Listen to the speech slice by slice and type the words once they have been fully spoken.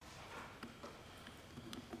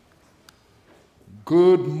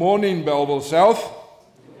Good morning, Belleville South.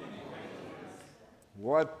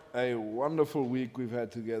 What a wonderful week we've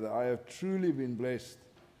had together. I have truly been blessed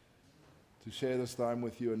to share this time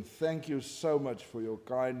with you, and thank you so much for your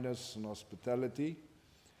kindness and hospitality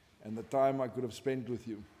and the time I could have spent with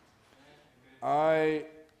you. I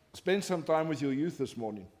spent some time with your youth this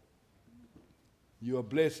morning. You are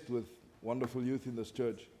blessed with wonderful youth in this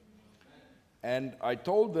church. And I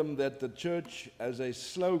told them that the church as a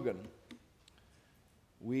slogan,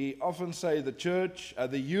 we often say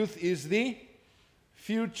the youth is the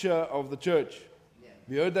future of the church. Yeah.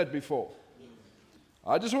 Have you heard that before? Yes.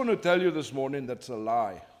 I just want to tell you this morning that's a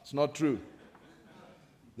lie. It's not true.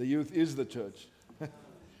 The youth is the church.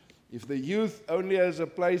 If the youth only has a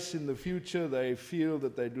place in the future, they feel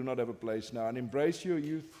that they do not have a place now. And embrace your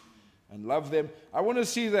youth and love them. I want to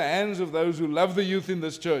see the hands of those who love the youth in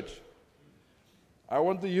this church. I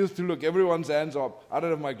want the youth to look. Everyone's hands up. I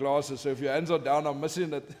don't have my glasses, so if your hands are down, I'm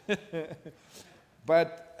missing it.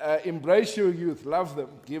 But embrace your youth. Love them.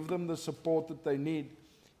 Give them the support that they need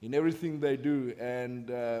in everything they do. And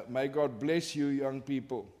may God bless you, young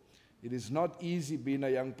people. It is not easy being a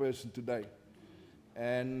young person today.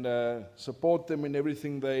 And support them in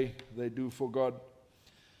everything they do for God.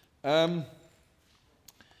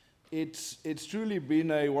 It's truly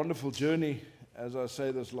been a wonderful journey, as I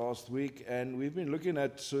say this last week, and we've been looking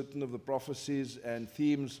at certain of the prophecies and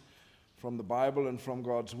themes from the Bible and from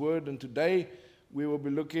God's Word, and today we will be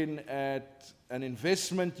looking at an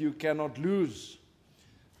investment you cannot lose.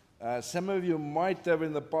 Some of you might have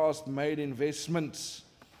in the past made investments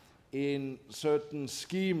in certain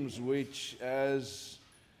schemes which has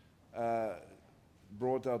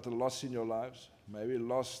brought out a loss in your lives, maybe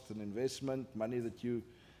lost an investment, money that you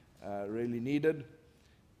really needed.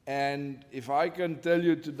 And if I can tell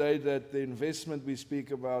you today that the investment we speak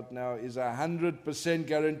about now is 100%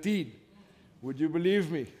 guaranteed, would you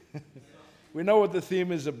believe me? We know what the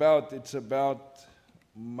theme is about. It's about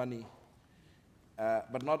money.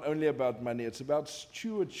 But not only about money, it's about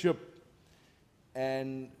stewardship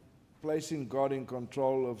and placing God in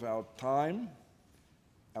control of our time,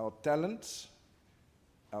 our talents,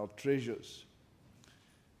 our treasures.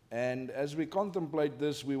 And as we contemplate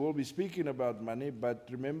this, we will be speaking about money, but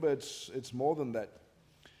remember, it's more than that.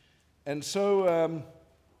 And so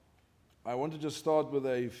I want to just start with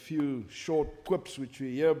a few short quips which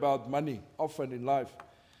we hear about money often in life.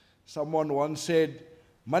 Someone once said,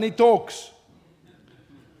 "Money talks."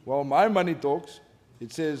 Well, my money talks.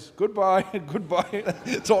 It says, "Goodbye, goodbye."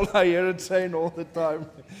 It's all I hear it saying all the time.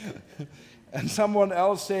 And someone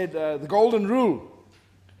else said, the golden rule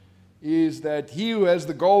is that he who has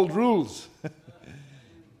the gold rules.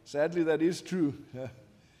 Sadly, that is true,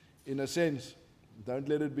 in a sense. Don't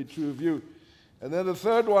let it be true of you. And then the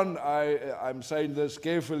third one, I'm saying this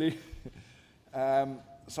carefully.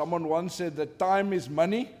 Someone once said that time is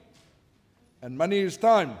money, and money is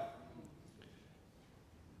time.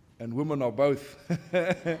 And women are both.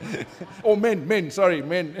 Or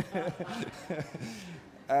men.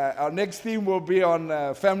 Our next theme will be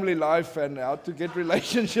on family life and how to get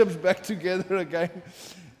relationships back together again.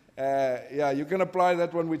 You can apply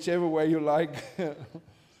that one whichever way you like.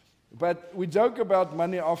 But we joke about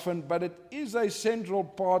money often, but it is a central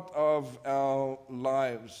part of our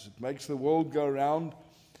lives. It makes the world go round,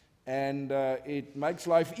 and it makes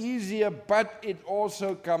life easier, but it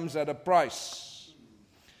also comes at a price.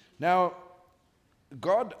 Now,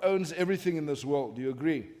 God owns everything in this world. Do you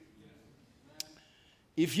agree?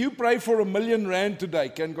 If you pray for R1 million today,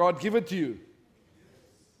 can God give it to you?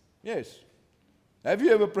 Yes. Have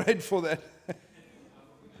you ever prayed for that?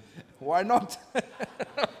 Why not?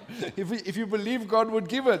 If you believe God would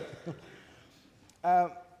give it.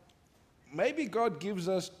 Maybe God gives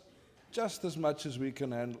us just as much as we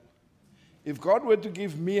can handle. If God were to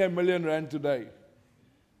give me R1 million today,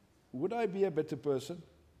 would I be a better person?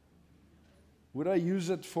 Would I use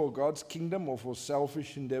it for God's kingdom or for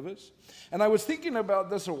selfish endeavors? And I was thinking about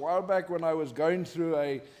this a while back when I was going through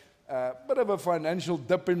a bit of a financial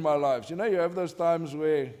dip in my life. You know, you have those times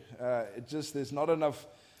where there's not enough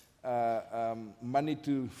money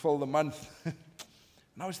to fill the month. And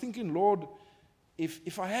I was thinking, Lord,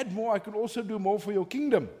 if I had more, I could also do more for your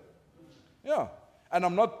kingdom. Yeah. And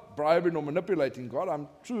I'm not bribing or manipulating God. I'm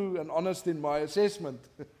true and honest in my assessment.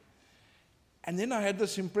 And then I had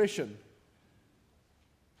this impression.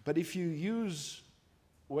 But if you use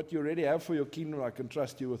what you already have for your kingdom, I can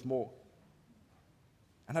trust you with more.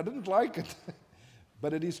 And I didn't like it,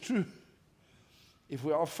 but it is true. If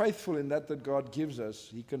we are faithful in that God gives us,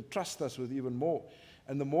 He can trust us with even more.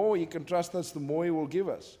 And the more He can trust us, the more He will give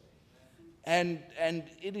us. And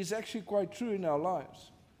it is actually quite true in our lives.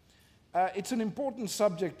 It's an important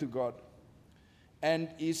subject to God. And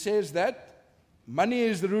he says that money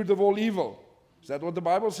is the root of all evil. Is that what the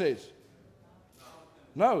Bible says?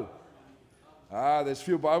 No. There's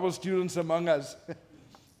few Bible students among us.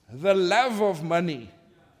 The love of money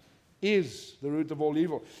is the root of all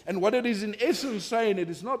evil. And what it is in essence saying, it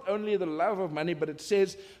is not only the love of money, but it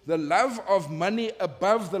says the love of money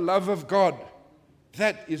above the love of God.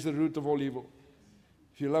 That is the root of all evil.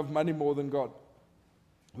 If you love money more than God.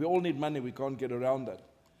 We all need money. We can't get around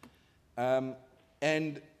that.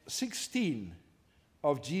 And 16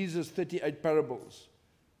 of Jesus' 38 parables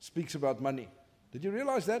speaks about money. Did you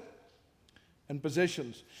realize that? And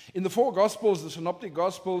possessions. In the 4 Gospels, the Synoptic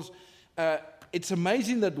Gospels, it's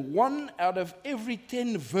amazing that 1 out of every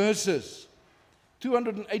 10 verses,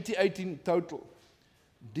 288 in total,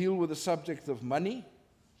 deal with the subject of money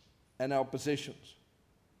and our possessions.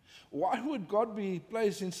 Why would God be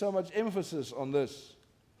placing so much emphasis on this?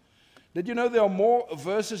 Did you know there are more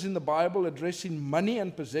verses in the Bible addressing money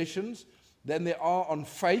and possessions than there are on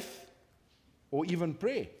faith or even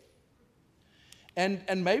prayer?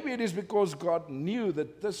 And maybe it is because God knew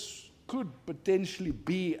that this could potentially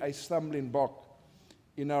be a stumbling block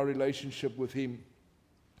in our relationship with Him.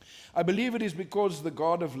 I believe it is because the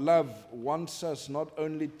God of love wants us not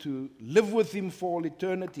only to live with Him for all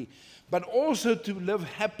eternity, but also to live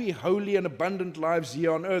happy, holy, and abundant lives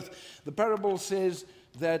here on earth. The parable says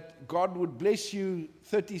that God would bless you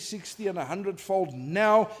 30, 60, and 100-fold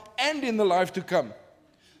now and in the life to come.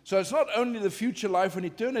 So it's not only the future life and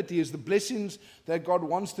eternity, it's the blessings that God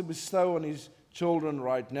wants to bestow on His children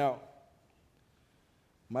right now.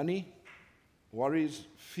 Money, worries,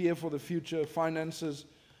 fear for the future, finances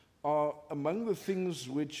are among the things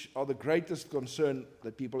which are the greatest concern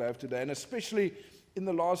that people have today, and especially in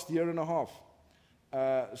the last year and a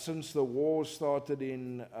half, since the war started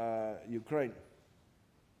in Ukraine.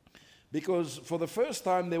 Because for the first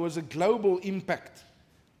time there was a global impact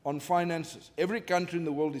on finances. Every country in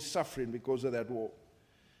the world is suffering because of that war.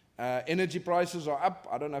 Energy prices are up.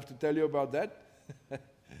 I don't have to tell you about that.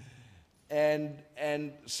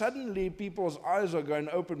 And suddenly people's eyes are going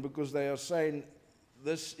open because they are saying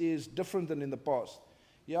this is different than in the past.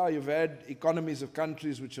 Yeah, you've had economies of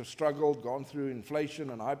countries which have struggled, gone through inflation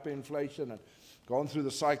and hyperinflation, and gone through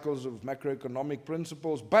the cycles of macroeconomic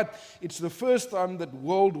principles, but it's the first time that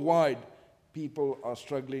worldwide people are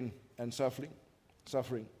struggling and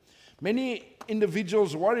suffering. Many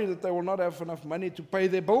individuals worry that they will not have enough money to pay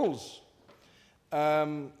their bills. They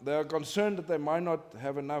are concerned that they might not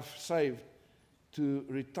have enough saved to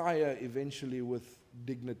retire eventually with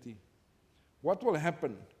dignity. What will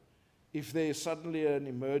happen if there is suddenly an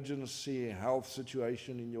emergency health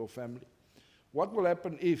situation in your family? What will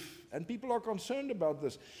happen if? And people are concerned about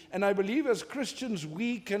this. And I believe as Christians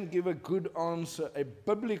we can give a good answer, a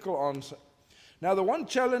biblical answer. Now the one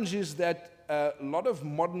challenge is that a lot of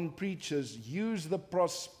modern preachers use the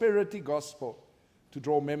prosperity gospel to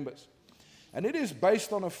draw members. And it is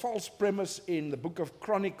based on a false premise in the book of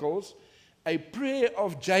Chronicles, a prayer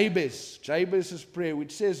of Jabez, Jabez's prayer,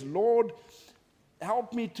 which says, Lord,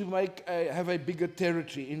 help me to have a bigger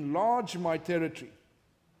territory, enlarge my territory.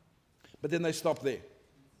 But then they stop there.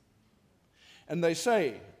 And they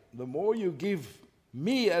say, the more you give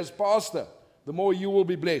me as pastor, the more you will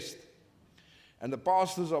be blessed. And the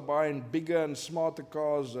pastors are buying bigger and smarter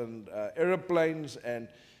cars and aeroplanes and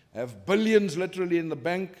have billions literally in the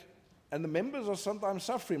bank. And the members are sometimes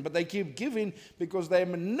suffering, but they keep giving because they are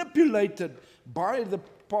manipulated by the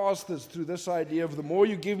pastors through this idea of the more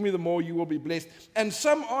you give me, the more you will be blessed. And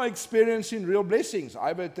some are experiencing real blessings.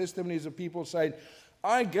 I've heard testimonies of people saying,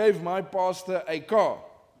 I gave my pastor a car.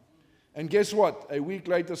 And guess what? A week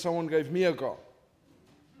later, someone gave me a car.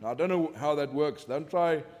 Now, I don't know how that works. Don't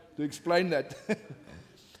try to explain that.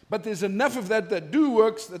 But there's enough of that do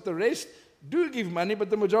works, that the rest do give money, but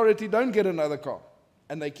the majority don't get another car.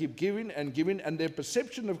 And they keep giving, and their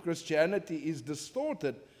perception of Christianity is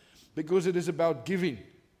distorted because it is about giving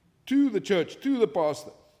to the church, to the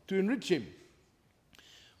pastor, to enrich him.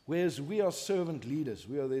 Whereas we are servant leaders.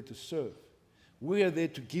 We are there to serve. We are there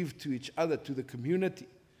to give to each other, to the community.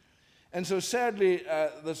 And so sadly,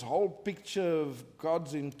 this whole picture of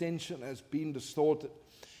God's intention has been distorted.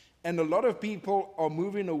 And a lot of people are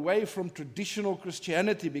moving away from traditional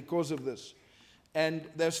Christianity because of this. And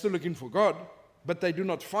they're still looking for God, but they do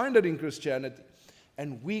not find it in Christianity.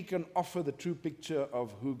 And we can offer the true picture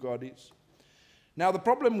of who God is. Now, the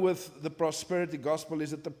problem with the prosperity gospel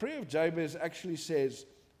is that the prayer of Jabez actually says,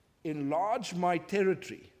 enlarge my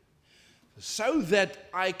territory so that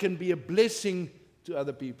I can be a blessing to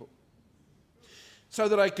other people. So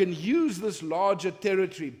that I can use this larger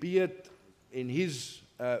territory, be it in his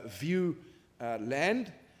view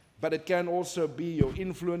land, but it can also be your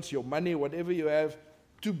influence, your money, whatever you have,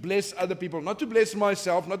 to bless other people. Not to bless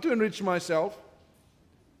myself, not to enrich myself,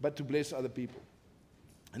 but to bless other people.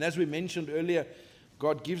 And as we mentioned earlier,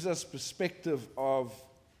 God gives us perspective of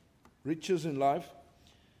riches in life,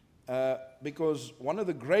 because one of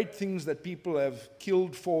the great things that people have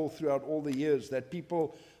killed for throughout all the years, that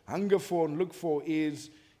people hunger for and look for, is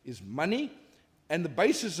money. And the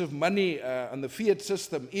basis of money and the fiat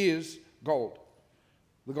system is gold,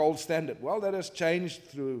 the gold standard. Well, that has changed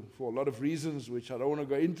for a lot of reasons, which I don't want to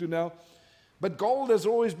go into now. But gold has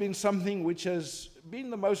always been something which has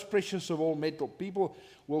been the most precious of all metal. People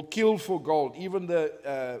will kill for gold. Even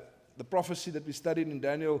the prophecy that we studied in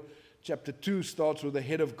Daniel chapter 2 starts with the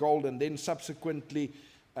head of gold, and then subsequently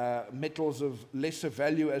metals of lesser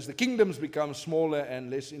value as the kingdoms become smaller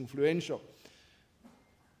and less influential.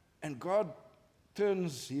 And God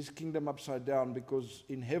turns his kingdom upside down, because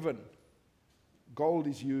in heaven, gold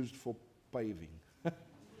is used for paving.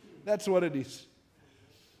 That's what it is.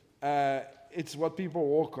 It's what people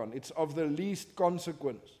walk on. It's of the least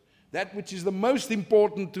consequence. That which is the most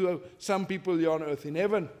important to some people here on earth. In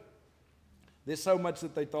heaven, there's so much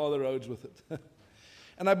that they tar the roads with it.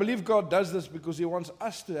 And I believe God does this because he wants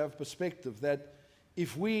us to have perspective, that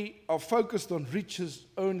if we are focused on riches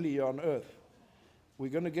only on earth, we're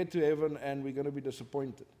going to get to heaven and we're going to be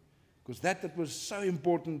disappointed. Because that was so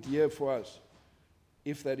important here for us,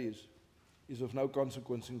 if that is of no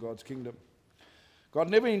consequence in God's kingdom. God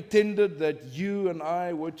never intended that you and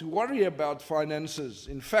I were to worry about finances.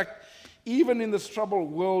 In fact, even in this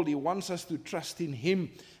troubled world, he wants us to trust in him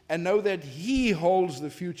and know that he holds the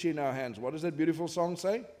future in our hands. What does that beautiful song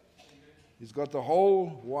say? He's got the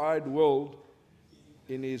whole wide world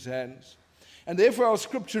in his hands. And therefore our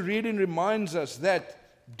scripture reading reminds us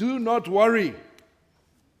that do not worry.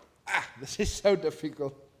 This is so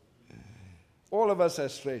difficult. All of us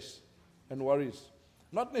have stress and worries.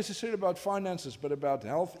 Not necessarily about finances, but about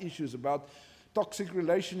health issues, about toxic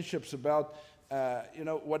relationships, about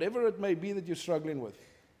whatever it may be that you're struggling with.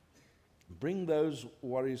 Bring those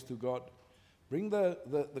worries to God. Bring the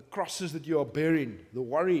crosses that you are bearing, the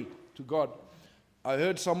worry, to God. I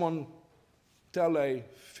heard someone tell a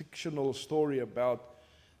fictional story about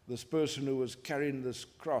this person who was carrying this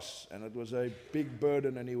cross, and it was a big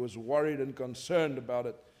burden, and he was worried and concerned about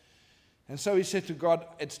it. And so he said to God,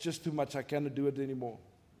 it's just too much, I cannot do it anymore.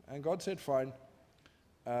 And God said, fine,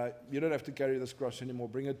 you don't have to carry this cross anymore,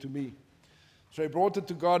 bring it to me. So he brought it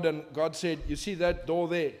to God, and God said, you see that door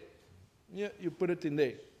there? Yeah, you put it in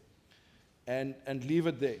there, and leave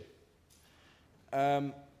it there.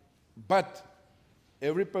 But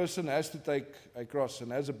every person has to take a cross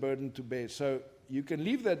and has a burden to bear. So you can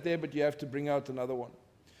leave that there, but you have to bring out another one.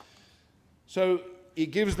 So he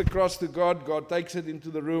gives the cross to God. God takes it into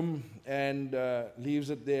the room and leaves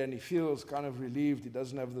it there, and he feels kind of relieved. He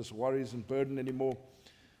doesn't have this worries and burden anymore.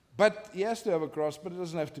 But he has to have a cross, but it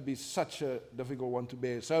doesn't have to be such a difficult one to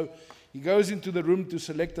bear. So he goes into the room to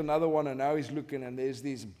select another one, and now he's looking, and there's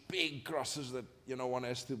these big crosses that one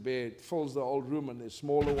has to bear. It fills the whole room, and there's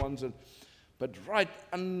smaller ones. But right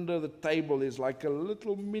under the table is like a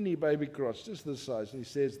little mini baby cross, just this size. And he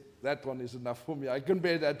says, that one is enough for me. I can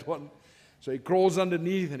bear that one. So he crawls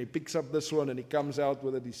underneath, and he picks up this one, and he comes out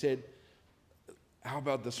with it. He said, how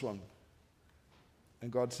about this one?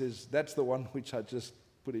 And God says, that's the one which I just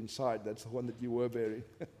put inside. That's the one that you were bearing.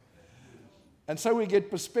 And so we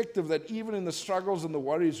get perspective that even in the struggles and the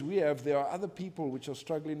worries we have, there are other people which are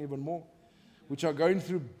struggling even more, which are going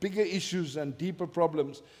through bigger issues and deeper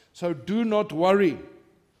problems. So do not worry.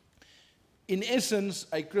 In essence,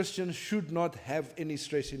 a Christian should not have any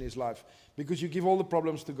stress in his life, because you give all the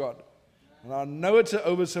problems to God. And I know it's an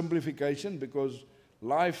oversimplification, because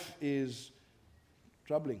life is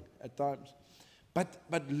troubling at times.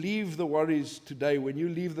 But leave the worries today. When you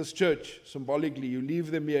leave this church, symbolically, you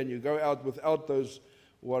leave them here and you go out without those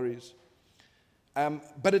worries.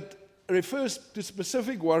 But it refers to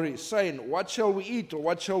specific worries, saying, what shall we eat, or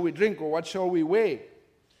what shall we drink, or what shall we wear?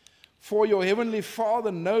 For your heavenly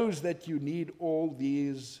Father knows that you need all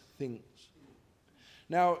these things.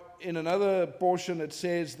 Now, in another portion it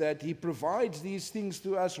says that he provides these things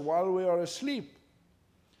to us while we are asleep.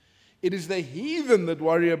 It is the heathen that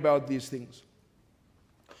worry about these things.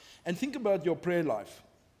 And think about your prayer life.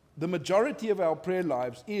 The majority of our prayer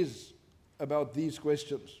lives is about these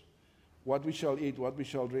questions. What we shall eat, what we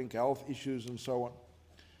shall drink, health issues, and so on.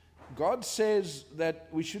 God says that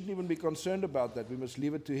we shouldn't even be concerned about that. We must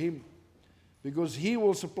leave it to him, because he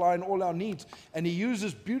will supply in all our needs. And he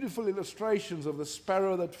uses beautiful illustrations of the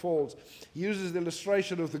sparrow that falls. He uses the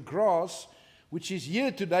illustration of the grass, which is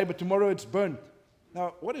here today, but tomorrow it's burnt.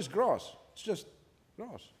 Now, what is grass? It's just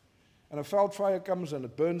grass. And a wildfire comes and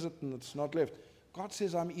it burns it and it's not left. God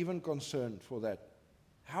says, I'm even concerned for that.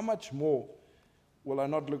 How much more will I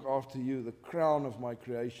not look after you, the crown of my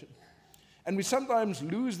creation? And we sometimes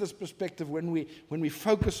lose this perspective when we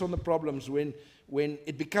focus on the problems, when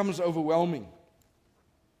it becomes overwhelming.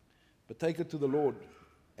 But take it to the Lord,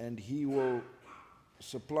 and He will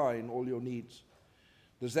supply in all your needs.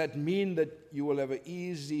 Does that mean that you will have an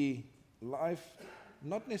easy life?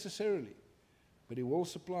 Not necessarily, but He will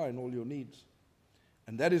supply in all your needs.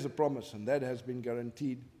 And that is a promise, and that has been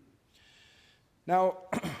guaranteed. Now,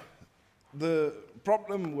 the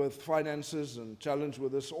problem with finances and challenge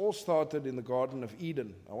with this all started in the Garden of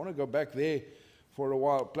Eden. I want to go back there for a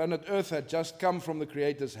while. Planet Earth had just come from the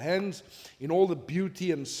Creator's hands in all the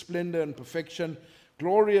beauty and splendor and perfection,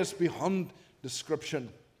 glorious beyond description.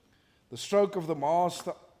 The stroke of the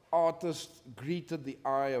master artist greeted the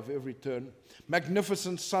eye of every turn.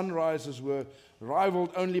 Magnificent sunrises were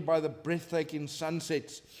rivaled only by the breathtaking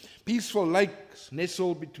sunsets. Peaceful lakes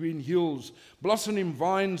nestled between hills, blossoming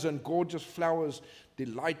vines and gorgeous flowers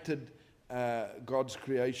delighted God's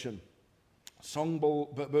creation.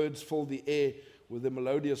 Songbirds filled the air with their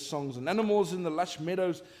melodious songs, and animals in the lush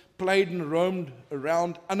meadows played and roamed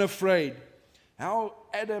around unafraid. How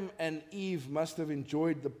Adam and Eve must have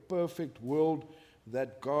enjoyed the perfect world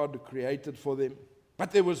that God created for them.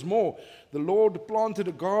 But there was more. The Lord planted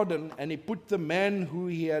a garden, and He put the man who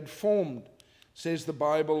He had formed, says the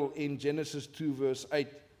Bible in Genesis 2 verse 8.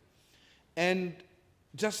 And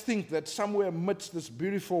just think that somewhere amidst this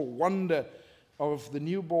beautiful wonder of the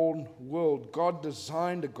newborn world, God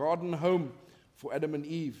designed a garden home for Adam and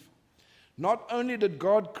Eve. Not only did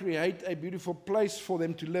God create a beautiful place for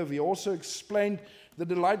them to live, He also explained the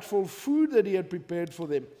delightful food that He had prepared for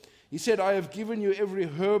them. He said, I have given you every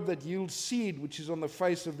herb that yields seed, which is on the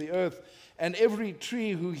face of the earth, and every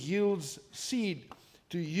tree who yields seed.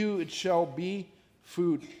 To you it shall be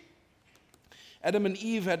food. Adam and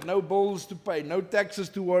Eve had no bills to pay, no taxes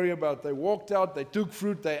to worry about. They walked out, they took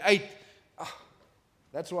fruit, they ate.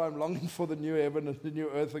 That's why I'm longing for the new heaven and the new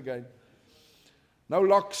earth again. No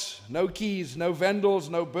locks, no keys, no vandals,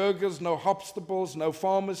 no burgers, no hospitals, no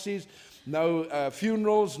pharmacies, no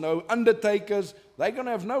funerals, no undertakers. They're going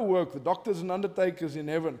to have no work, the doctors and undertakers in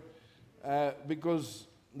heaven, because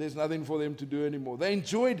there's nothing for them to do anymore. They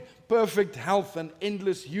enjoyed perfect health and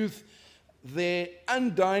endless youth, their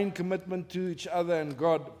undying commitment to each other and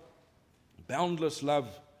God, boundless love.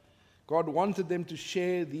 God wanted them to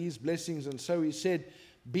share these blessings, and so He said,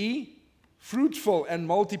 be fruitful and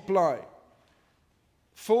multiply,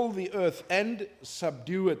 fill the earth and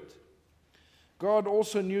subdue it. God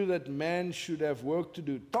also knew that man should have work to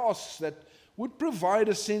do, tasks that would provide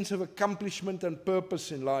a sense of accomplishment and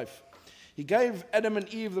purpose in life. He gave Adam and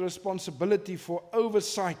Eve the responsibility for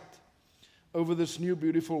oversight over this new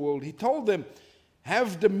beautiful world. He told them,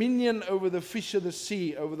 have dominion over the fish of the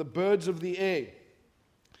sea, over the birds of the air,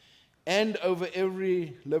 and over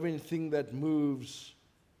every living thing that moves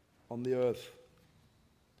on the earth.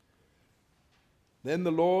 Then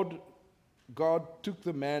the Lord God took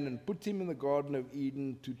the man and put him in the Garden of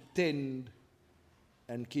Eden to tend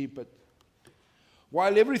and keep it.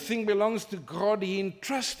 While everything belongs to God, He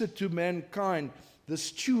entrusted to mankind the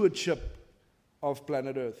stewardship of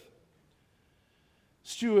planet Earth.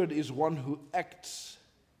 Steward is one who acts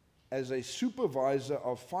as a supervisor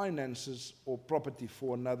of finances or property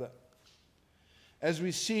for another. As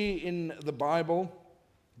we see in the Bible,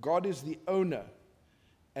 God is the owner,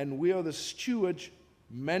 and we are the stewards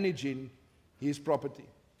managing His property.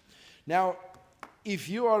 Now, if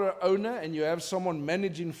you are an owner and you have someone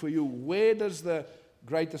managing for you, where does the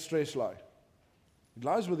greater stress lie? It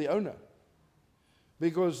lies with the owner.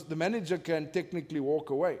 Because the manager can technically walk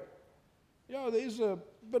away. Yeah, there's a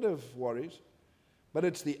bit of worries, but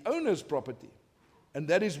it's the owner's property. And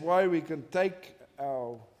that is why we can take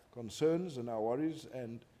our concerns and our worries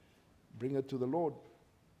and bring it to the Lord.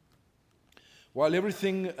 While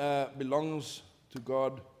everything belongs to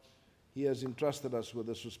God, He has entrusted us with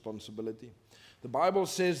this responsibility. The Bible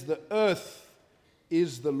says the earth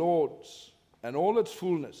is the Lord's and all its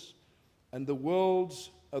fullness, and the world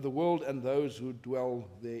and those who dwell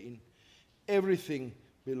therein. Everything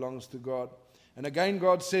belongs to God. And again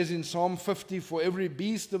God says in Psalm 50, for every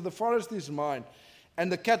beast of the forest is mine,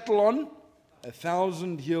 and the cattle on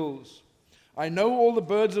 1,000 hills. I know all the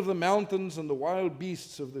birds of the mountains and the wild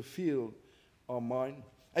beasts of the field are mine.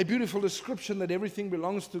 A beautiful description that everything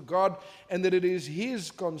belongs to God and that it is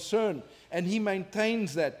His concern, and He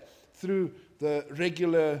maintains that through the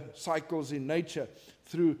regular cycles in nature,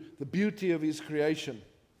 through the beauty of His creation.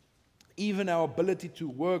 Even our ability to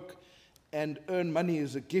work and earn money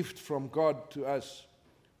as a gift from God to us.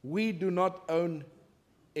 We do not own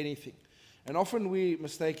anything. And often we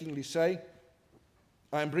mistakenly say,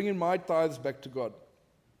 I'm bringing my tithes back to God.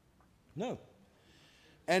 No.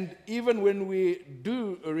 And even when we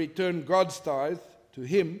do return God's tithe to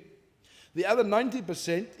Him, the other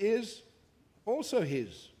 90% is also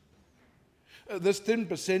His. This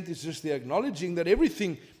 10% is just the acknowledging that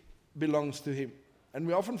everything belongs to Him. And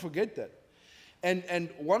we often forget that. And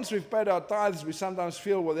once we've paid our tithes, we sometimes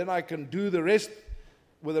feel, well, then I can do the rest,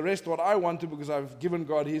 with the rest what I want to, because I've given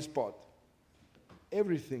God His part.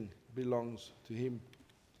 Everything belongs to Him.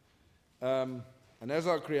 And as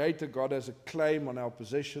our Creator, God has a claim on our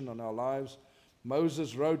possession, on our lives.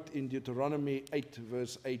 Moses wrote in Deuteronomy 8,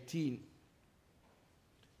 verse 18,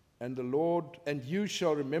 and you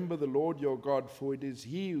shall remember the Lord your God, for it is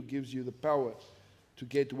He who gives you the power to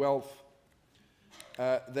get wealth,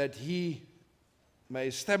 that He may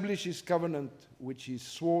establish His covenant, which He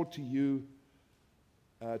swore to you,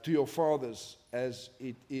 to your fathers, as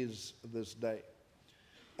it is this day.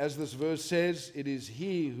 As this verse says, it is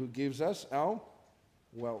He who gives us our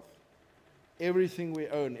wealth. Everything we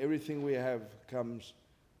own, everything we have comes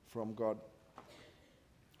from God.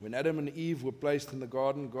 When Adam and Eve were placed in the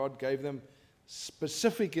garden, God gave them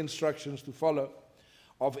specific instructions to follow.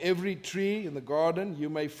 Of every tree in the garden you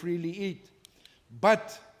may freely eat,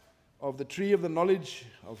 but of the tree of the knowledge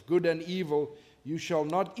of good and evil you shall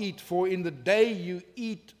not eat, for in the day you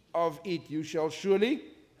eat of it you shall surely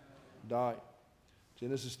die.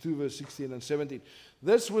 Genesis 2, verse 16 and 17.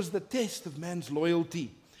 This was the test of man's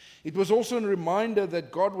loyalty. It was also a reminder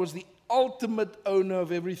that God was the ultimate owner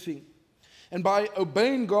of everything. And by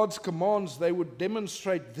obeying God's commands, they would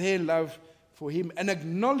demonstrate their love for Him and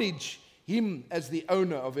acknowledge Him as the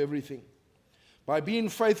owner of everything. By being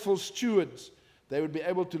faithful stewards, they would be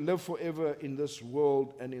able to live forever in this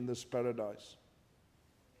world and in this paradise.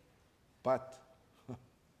 But,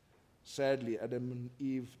 sadly, Adam and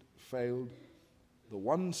Eve failed the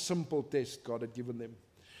one simple test God had given them.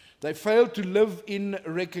 They failed to live in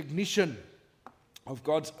recognition of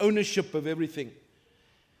God's ownership of everything,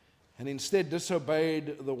 and instead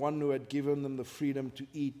disobeyed the one who had given them the freedom to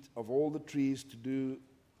eat of all the trees, to do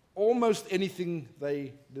almost anything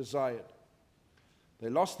they desired. They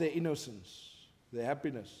lost their innocence, their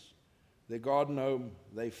happiness, their garden home.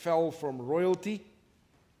 They fell from royalty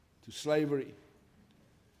to slavery.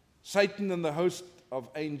 Satan and the host of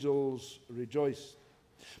angels rejoiced.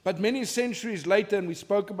 But many centuries later, and we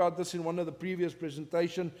spoke about this in one of the previous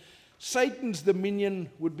presentations, Satan's dominion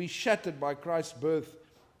would be shattered by Christ's birth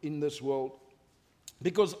in this world.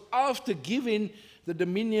 Because after giving the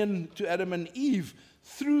dominion to Adam and Eve,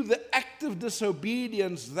 through the act of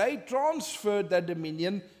disobedience, they transferred that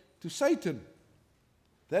dominion to Satan.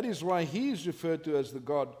 That is why he is referred to as the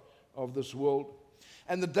God of this world.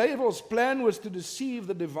 And the devil's plan was to deceive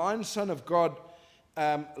the divine Son of God,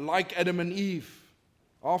 like Adam and Eve.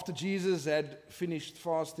 After Jesus had finished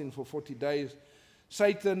fasting for 40 days,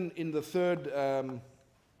 Satan, in the third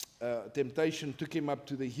temptation, took him up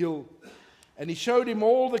to the hill, and he showed him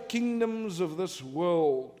all the kingdoms of this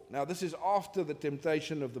world. Now, this is after the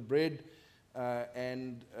temptation of the bread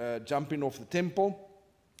and jumping off the temple.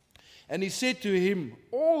 And he said to him,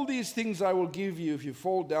 all these things I will give you if you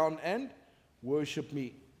fall down and worship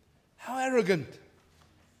me. How arrogant!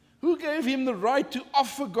 Who gave him the right to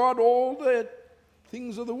offer God all the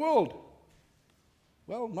things of the world?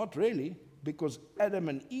 Well, not really, because Adam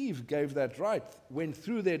and Eve gave that right. When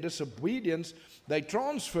through their disobedience, they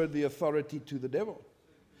transferred the authority to the devil.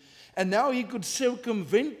 And now he could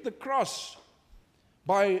circumvent the cross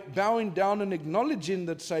by bowing down and acknowledging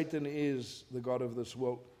that Satan is the god of this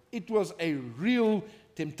world. It was a real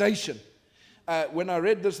temptation. When I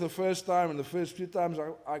read this the first time and the first few times,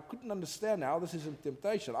 I couldn't understand how this is a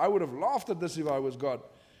temptation. I would have laughed at this if I was God,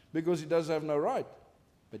 because he does have no right.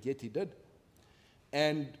 But yet he did.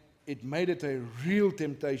 And it made it a real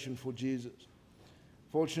temptation for Jesus.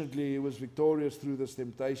 Fortunately, he was victorious through this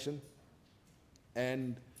temptation,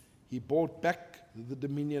 and he bought back the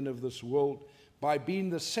dominion of this world by being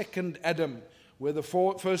the second Adam. Where the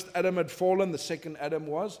first Adam had fallen, the second Adam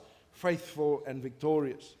was faithful and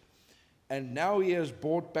victorious. And now he has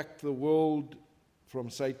bought back the world from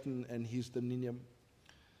Satan and his dominion.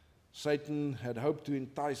 Satan had hoped to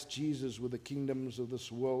entice Jesus with the kingdoms of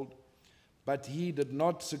this world, but he did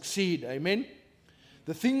not succeed. Amen?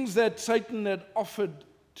 The things that Satan had offered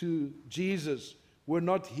to Jesus were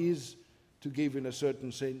not his to give, in a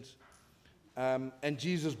certain sense. And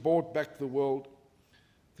Jesus bought back the world.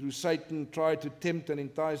 Through Satan tried to tempt and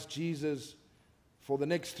entice Jesus for the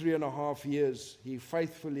next 3.5 years. He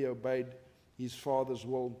faithfully obeyed his Father's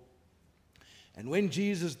will. And when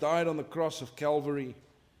Jesus died on the cross of Calvary,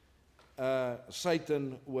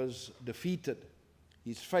 Satan was defeated.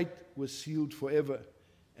 His fate was sealed forever,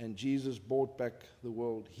 and Jesus bought back the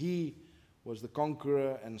world. He was the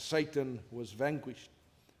conqueror, and Satan was vanquished.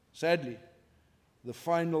 Sadly, the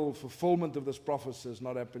final fulfillment of this prophecy has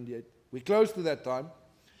not happened yet. We're close to that time.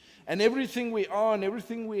 And everything we are and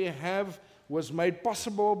everything we have was made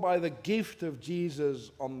possible by the gift of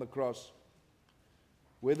Jesus on the cross.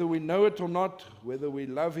 Whether we know it or not, whether we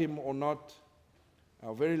love Him or not,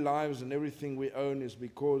 our very lives and everything we own is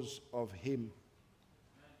because of Him.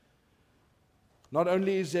 Not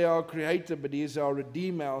only is He our Creator, but He is our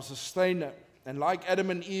Redeemer, our Sustainer. And like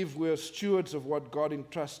Adam and Eve, we are stewards of what God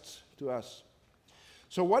entrusts to us.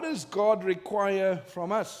 So what does God require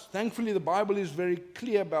from us? Thankfully, the Bible is very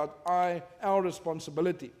clear about our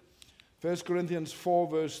responsibility. 1 Corinthians 4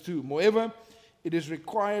 verse 2. Moreover, it is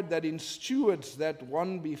required that in stewards that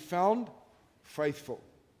one be found faithful.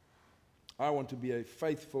 I want to be a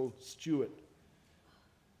faithful steward.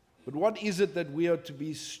 But what is it that we are to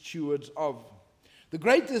be stewards of? The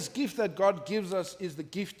greatest gift that God gives us is the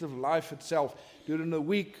gift of life itself. During the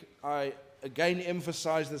week, I again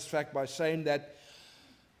emphasize this fact by saying that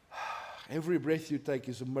every breath you take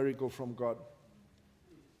is a miracle from God.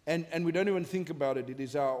 And we don't even think about it. It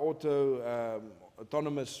is our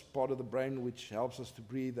autonomous part of the brain which helps us to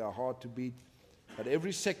breathe, our heart to beat. But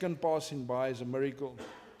every second passing by is a miracle.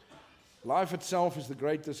 Life itself is the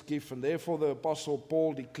greatest gift, and therefore the Apostle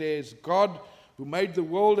Paul declares, God, who made the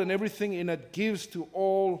world and everything in it, gives to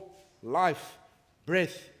all life,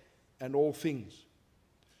 breath, and all things.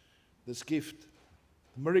 This gift,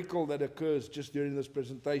 miracle that occurs just during this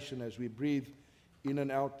presentation as we breathe in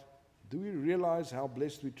and out. Do we realize how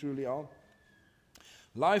blessed we truly are?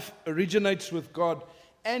 Life originates with God,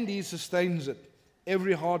 and He sustains it.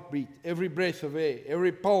 Every heartbeat, every breath of air,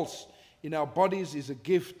 every pulse in our bodies is a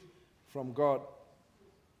gift from God.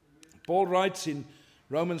 Paul writes in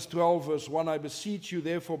Romans 12 verse 1, I beseech you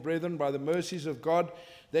therefore, brethren, by the mercies of God,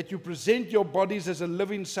 that you present your bodies as a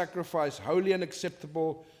living sacrifice, holy and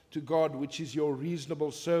acceptable to God, which is your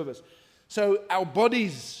reasonable service. So our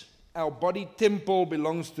bodies, our body temple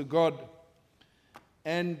belongs to God,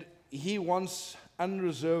 and He wants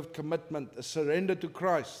unreserved commitment, a surrender to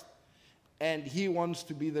Christ, and He wants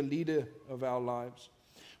to be the leader of our lives.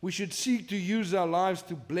 We should seek to use our lives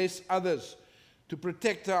to bless others, to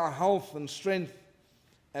protect our health and strength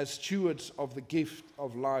as stewards of the gift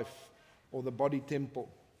of life or the body temple.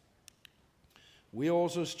 We are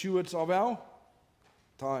also stewards of our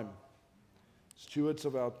time. Stewards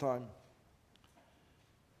of our time.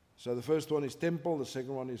 So the first one is temple, the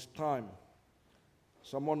second one is time.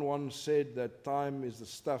 Someone once said that time is the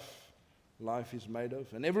stuff life is made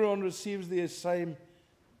of, and everyone receives the same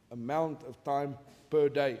amount of time per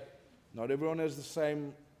day. Not everyone has the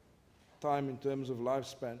same time in terms of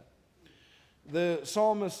lifespan. The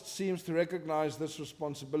psalmist seems to recognize this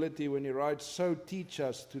responsibility when he writes, so teach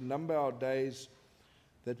us to number our days,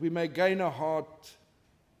 that we may gain a heart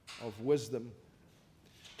of wisdom.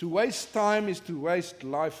 To waste time is to waste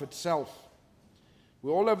life itself.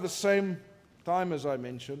 We all have the same time, as I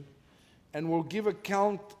mentioned, and will give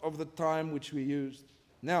account of the time which we used.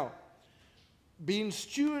 Now, being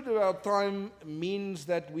steward of our time means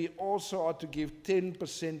that we also are to give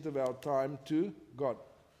 10% of our time to God.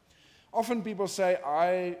 Often people say,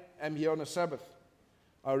 I am here on a Sabbath.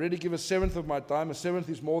 I already give a seventh of my time. A seventh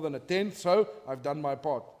is more than a tenth, so I've done my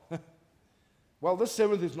part. Well, this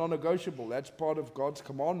seventh is non-negotiable. That's part of God's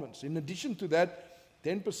commandments. In addition to that,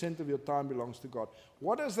 10% of your time belongs to God.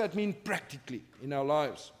 What does that mean practically in our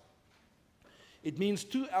lives? It means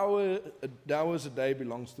 2 hours a day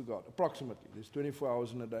belongs to God, approximately. There's 24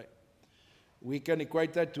 hours in a day. We can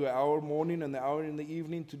equate that to an hour morning and an hour in the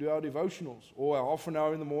evening to do our devotionals, or a half an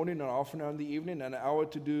hour in the morning and a half an hour in the evening and an hour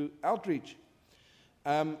to do outreach.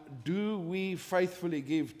 Do we faithfully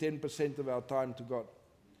give 10% of our time to God?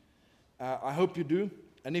 I hope you do.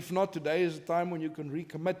 And if not, today is a time when you can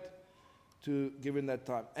recommit to giving that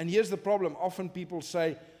time. And here's the problem. Often people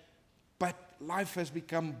say, but life has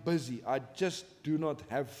become busy. I just do not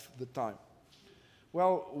have the time.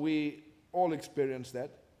 Well, we all experience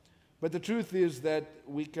that. But the truth is that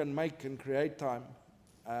we can make and create time.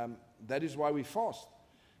 That is why we fast.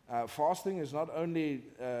 Fasting is not only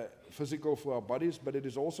physical for our bodies, but it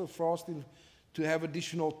is also fasting to have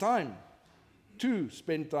additional time to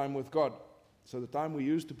spend time with God. So the time we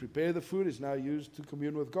use to prepare the food is now used to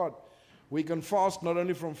commune with God. We can fast not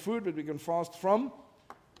only from food, but we can fast from,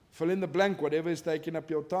 fill in the blank, whatever is taking up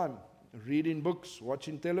your time. Reading books,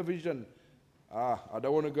 watching television. I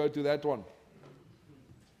don't want to go to that one.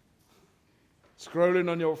 Scrolling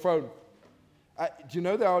on your phone. Do you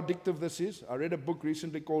know how addictive this is? I read a book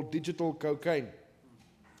recently called Digital Cocaine.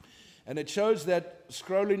 And it shows that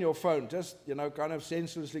scrolling your phone, just, kind of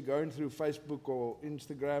senselessly going through Facebook or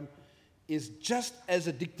Instagram, is just as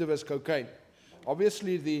addictive as cocaine.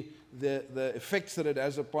 Obviously, the effects that it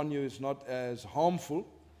has upon you is not as harmful.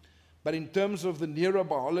 But in terms of the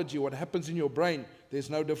neurobiology, what happens in your brain, there's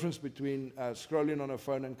no difference between scrolling on a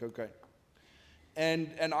phone and cocaine.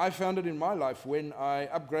 And I found it in my life when I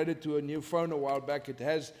upgraded to a new phone a while back. It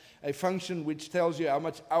has a function which tells you how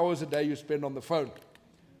much hours a day you spend on the phone.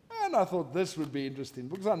 And I thought this would be interesting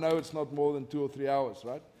because I know it's not more than 2 or 3 hours,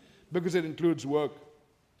 right? Because it includes work.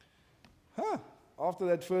 After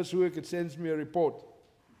that first week, it sends me a report.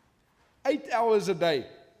 8 hours a day.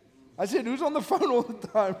 I said, who's on the phone all the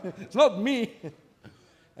time? It's not me.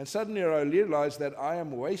 And suddenly I realized that I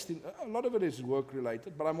am wasting, a lot of it is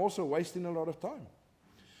work-related, but I'm also wasting a lot of time.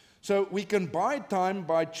 So we can buy time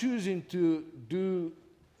by choosing to do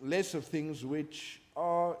less of things which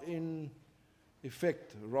are in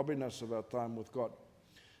effect robbing us of our time with God.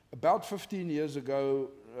 About 15 years ago,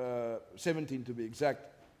 17 to be exact,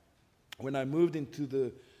 when I moved into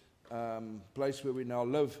the place where we now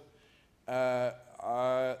live,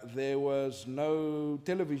 there was no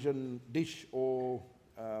television dish or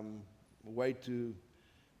way to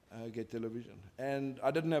get television. And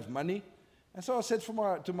I didn't have money. And so I said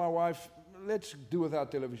to my wife, let's do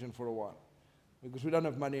without television for a while. Because we don't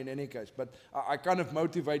have money in any case. But I kind of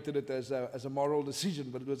motivated it as a moral decision,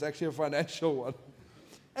 but it was actually a financial one.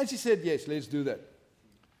 And she said, yes, let's do that.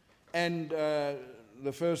 And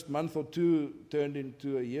the first month or two turned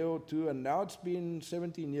into a year or two, and now it's been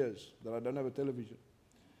 17 years that I don't have a television.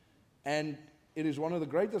 And it is one of the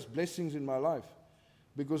greatest blessings in my life.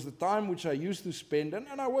 Because the time which I used to spend,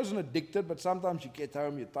 and I wasn't addicted, but sometimes you get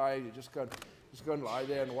home, you're tired, you just go and lie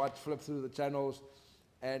there and flip through the channels.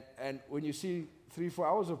 And when you see 3-4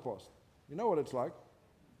 hours have passed, you know what it's like.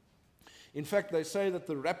 In fact, they say that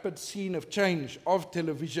the rapid scene of change of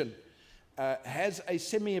television has a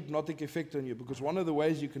semi-hypnotic effect on you, because one of the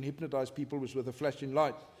ways you can hypnotize people was with a flashing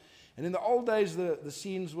light. And in the old days, the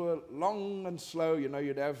scenes were long and slow.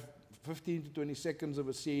 You'd have 15 to 20 seconds of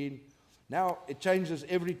a scene. Now it changes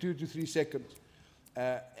every 2 to 3 seconds.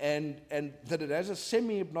 And that it has a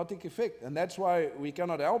semi-hypnotic effect. And that's why we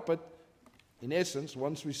cannot help it. In essence,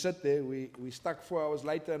 once we sit there, we stuck 4 hours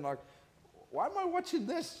later and like, why am I watching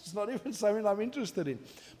this? It's not even something I'm interested in.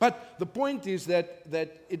 But the point is that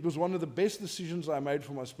it was one of the best decisions I made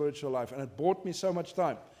for my spiritual life, and it bought me so much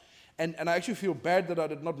time. And I actually feel bad that I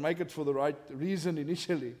did not make it for the right reason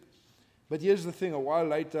initially. But here's the thing, a while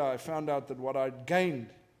later I found out that what I'd gained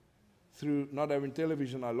through not having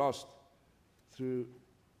television, I lost through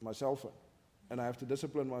my cell phone. And I have to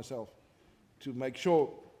discipline myself to make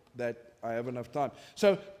sure that I have enough time.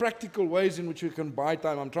 So practical ways in which we can buy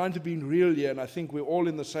time. I'm trying to be real here, and I think we're all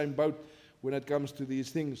in the same boat when it comes to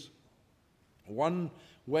these things. One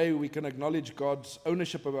way we can acknowledge God's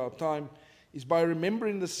ownership of our time is by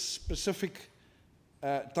remembering the specific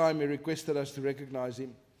time He requested us to recognize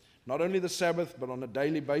Him. Not only the Sabbath, but on a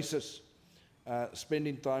daily basis,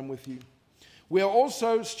 spending time with you. We are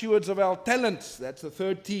also stewards of our talents. That's the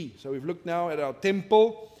third T. So we've looked now at our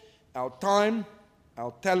temple, our time,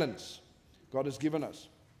 our talents God has given us.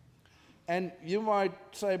 And you might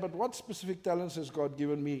say, but what specific talents has God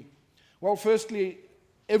given me? Well, firstly,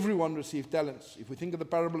 everyone received talents. If we think of the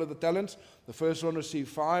parable of the talents, the first one received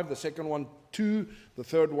 5, the second one 2, the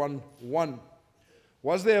third one 1.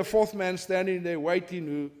 Was there a fourth man standing there waiting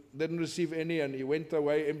who didn't receive any and he went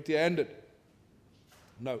away empty-handed?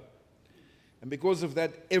 No. And because of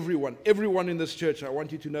that, everyone in this church, I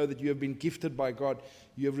want you to know that you have been gifted by God.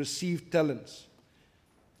 You have received talents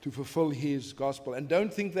to fulfill His gospel. And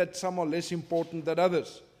don't think that some are less important than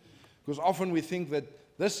others. Because often we think that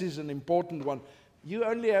this is an important one. You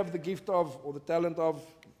only have the gift of, or the talent of,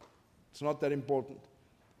 it's not that important.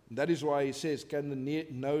 And that is why He says, can the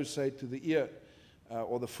nose say to the ear,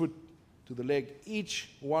 or the foot to the leg? Each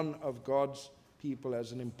one of God's people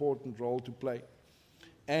has an important role to play.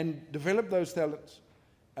 And develop those talents.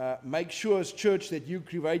 Make sure as church that you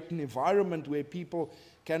create an environment where people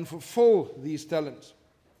can fulfill these talents.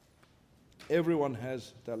 Everyone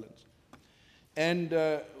has talents. And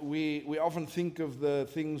we often think of the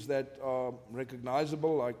things that are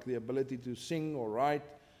recognizable, like the ability to sing or write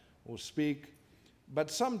or speak.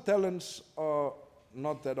 But some talents are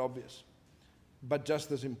not that obvious, but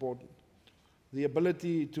just as important. The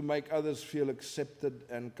ability to make others feel accepted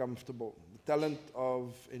and comfortable. The talent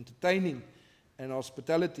of entertaining and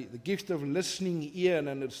hospitality. The gift of listening ear and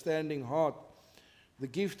understanding heart. The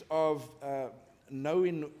gift of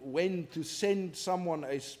knowing when to send someone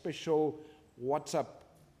a special WhatsApp.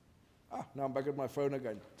 Now I'm back at my phone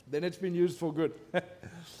again. Then it's been used for good.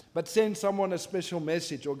 But send someone a special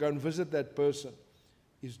message or go and visit that person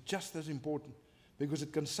is just as important, because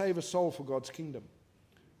it can save a soul for God's kingdom,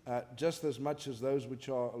 just as much as those which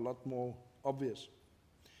are a lot more obvious.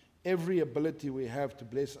 Every ability we have to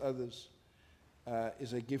bless others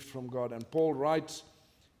is a gift from God. And Paul writes,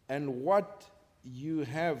 and what you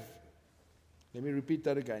have, let me repeat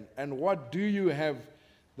that again, and what do you have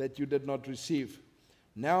that you did not receive?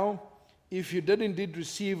 Now, if you did indeed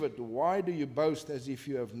receive it, why do you boast as if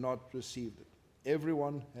you have not received it?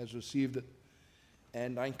 Everyone has received it.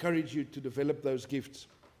 And I encourage you to develop those gifts.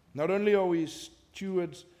 Not only are we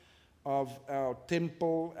stewards of our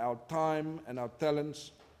temple, our time, and our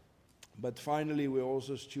talents, but finally we're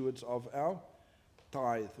also stewards of our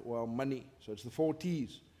tithe, or our money. So it's the 4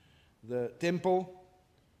 T's. The temple,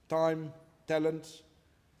 time, talents,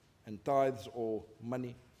 and tithes, or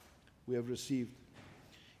money, we have received.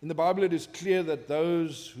 In the Bible, it is clear that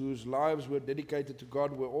those whose lives were dedicated to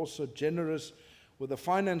God were also generous with the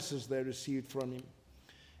finances they received from Him.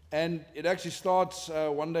 And it actually starts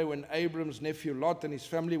one day when Abram's nephew Lot and his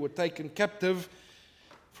family were taken captive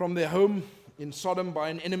from their home in Sodom by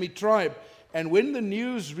an enemy tribe. And when the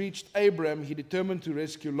news reached Abram, he determined to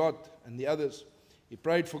rescue Lot and the others. He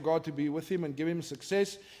prayed for God to be with him and give him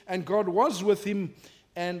success. And God was with him,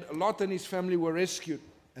 and Lot and his family were rescued.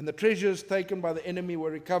 And the treasures taken by the enemy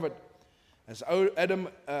were recovered. As Abram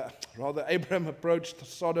approached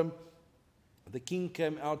Sodom, the king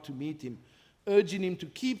came out to meet him, urging him to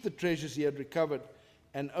keep the treasures he had recovered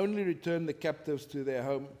and only return the captives to their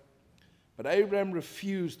home. But Abram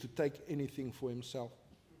refused to take anything for himself.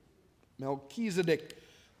 Melchizedek,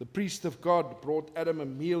 the priest of God, brought Adam a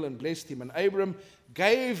meal and blessed him, and Abram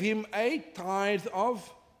gave him a tithe of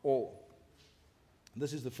all.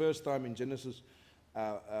 This is the first time in Genesis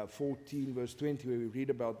 14, verse 20, where we read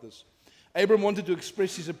about this. Abram wanted to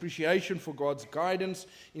express his appreciation for God's guidance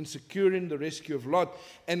in securing the rescue of Lot.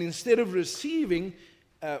 And instead of receiving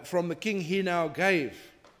from the king, he now gave.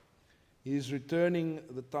 His returning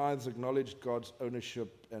the tithes acknowledged God's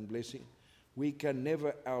ownership and blessing. We can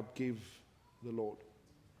never outgive the Lord.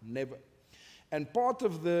 Never. And part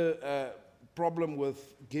of the problem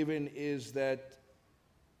with giving is that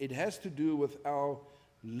it has to do with our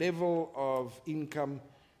level of income,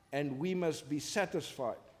 and we must be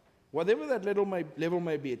satisfied. Whatever that level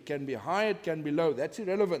may be, it can be high, it can be low, that's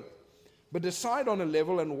irrelevant. But decide on a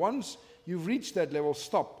level, and once you've reached that level,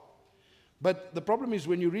 stop. But the problem is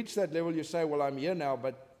when you reach that level, you say, well, I'm here now,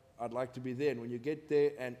 but I'd like to be there. And when you get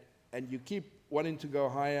there, and you keep wanting to go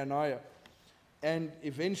higher and higher, and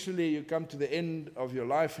eventually you come to the end of your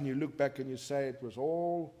life, and you look back and you say, it was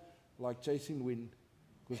all like chasing wind.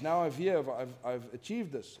 Because now I've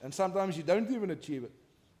achieved this. And sometimes you don't even achieve it.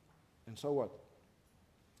 And so what?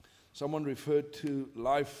 Someone referred to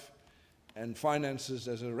life and finances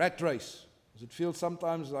as a rat race. Does it feel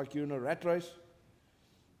sometimes like you're in a rat race?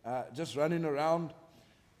 Just running around.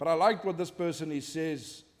 But I liked what this person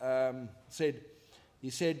said. He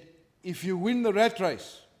said, if you win the rat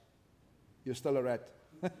race, you're still a rat.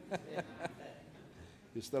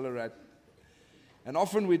 You're still a rat. And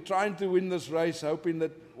often we're trying to win this race, hoping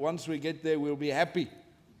that once we get there, we'll be happy.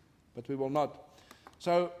 But we will not.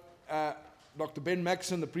 So, Dr. Ben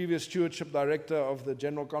Maxson, the previous stewardship director of the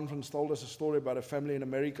General Conference, told us a story about a family in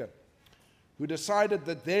America who decided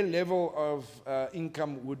that their level of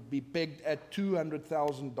income would be pegged at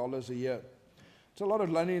 $200,000 a year. It's a lot of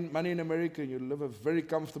money in America. You live a very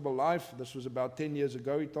comfortable life. This was about 10 years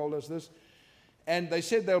ago, he told us this. And they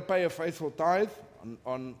said they'll pay a faithful tithe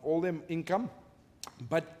on all their income.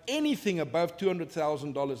 But anything above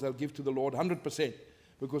 $200,000 they'll give to the Lord 100%,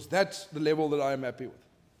 because that's the level that I am happy with.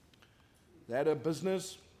 They had a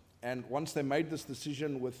business, and once they made this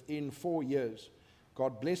decision, within 4 years,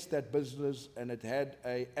 God blessed that business, and it had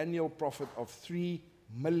an annual profit of $3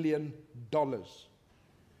 million.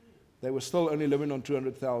 They were still only living on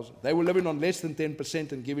 $200,000. They were living on less than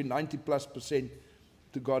 10% and giving 90+%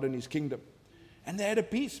 to God and His kingdom. And they had a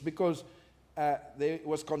peace because there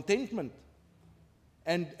was contentment.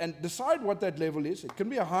 And decide what that level is. It can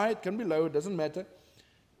be a high, it can be low, it doesn't matter.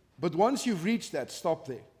 But once you've reached that, stop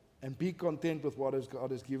there and be content with what God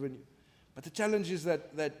has given you. But the challenge is that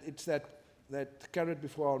it's that carrot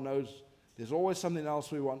before our nose. There's always something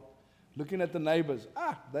else we want. Looking at the neighbors,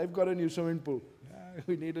 they've got a new swimming pool.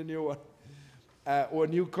 We need a new one. Or a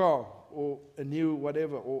new car, or a new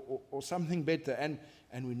whatever, or something better.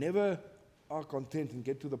 And we never are content and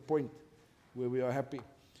get to the point where we are happy.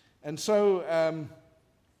 And so,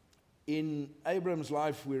 in Abram's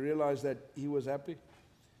life, we realize that he was happy,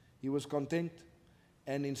 he was content,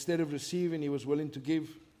 and instead of receiving, he was willing to give.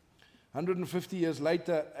 150 years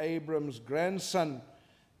later, Abram's grandson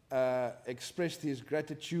expressed his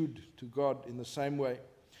gratitude to God in the same way.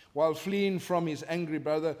 While fleeing from his angry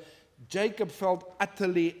brother, Jacob felt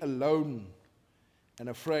utterly alone and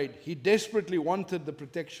afraid. He desperately wanted the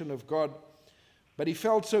protection of God, but he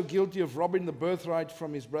felt so guilty of robbing the birthright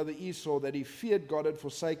from his brother Esau that he feared God had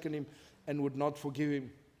forsaken him and would not forgive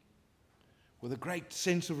him. With a great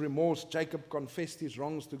sense of remorse, Jacob confessed his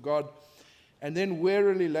wrongs to God, and then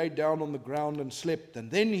wearily lay down on the ground and slept.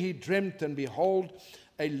 And then he dreamt, and behold,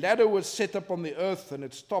 a ladder was set up on the earth, and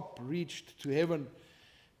its top reached to heaven.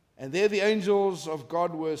 And there the angels of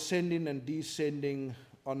God were ascending and descending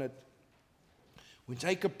on it. When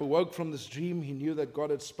Jacob awoke from this dream, he knew that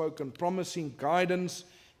God had spoken, promising guidance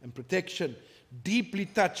and protection. Deeply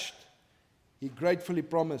touched, he gratefully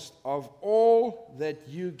promised, "Of all that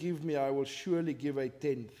you give me, I will surely give a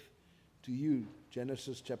tenth to you."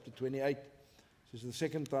 Genesis chapter 28. This is the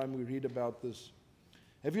second time we read about this.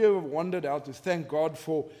 Have you ever wondered how to thank God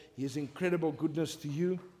for His incredible goodness to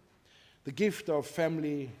you? The gift of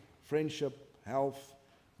family, friendship, health,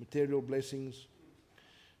 material blessings.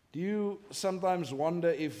 Do you sometimes wonder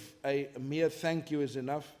if a mere thank you is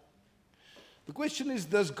enough? The question is,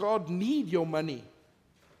 does God need your money?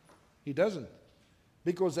 He doesn't.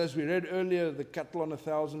 Because as we read earlier, the cattle on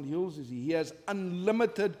 1,000 hills, He has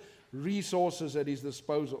unlimited resources at His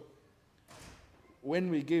disposal.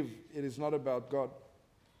 When we give, it is not about God.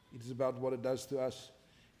 It is about what it does to us.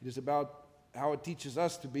 It is about how it teaches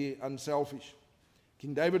us to be unselfish.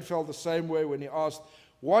 King David felt the same way when he asked,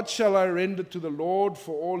 "What shall I render to the Lord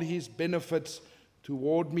for all His benefits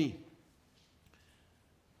toward me?"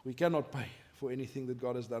 We cannot pay for anything that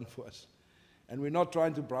God has done for us. And we're not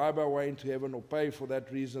trying to bribe our way into heaven or pay for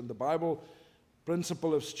that reason. The Bible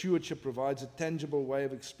principle of stewardship provides a tangible way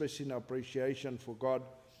of expressing our appreciation for God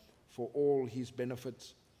for all His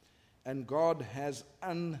benefits. And God has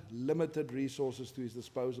unlimited resources to His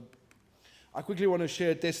disposal. I quickly want to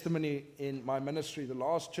share a testimony in my ministry. The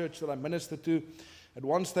last church that I ministered to, at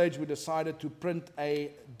one stage we decided to print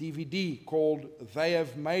a DVD called "They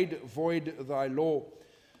Have Made Void Thy Law"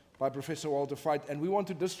 by Professor Walter Feit. And we want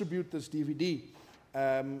to distribute this DVD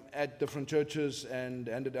at different churches and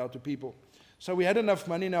hand it out to people. So we had enough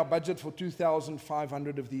money in our budget for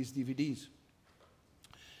 2,500 of these DVDs.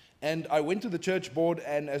 And I went to the church board,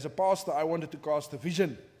 and as a pastor, I wanted to cast a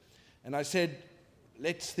vision. And I said,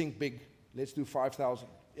 let's think big. Let's do 5,000.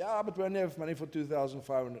 Yeah, but we only have money for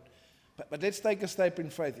 2,500. But let's take a step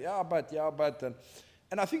in faith. Yeah, but.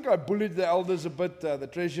 And I think I bullied the elders a bit. The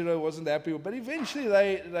treasurer wasn't happy. But eventually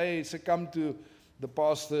they succumbed to the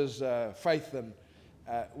pastor's faith, and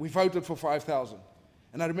we voted for 5,000.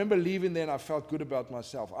 And I remember leaving there, and I felt good about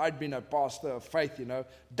myself. I'd been a pastor of faith,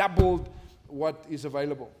 doubled what is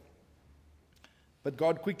available. But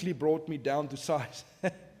God quickly brought me down to size.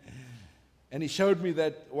 And He showed me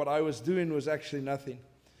that what I was doing was actually nothing.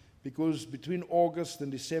 Because between August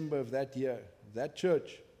and December of that year, that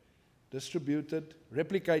church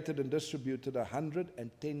replicated and distributed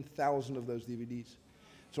 110,000 of those DVDs.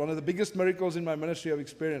 It's one of the biggest miracles in my ministry I've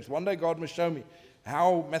experienced. One day God must show me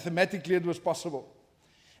how mathematically it was possible.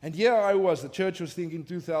 And here I was, the church was thinking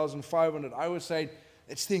 2,500. I was saying,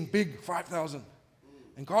 let's think big, 5,000.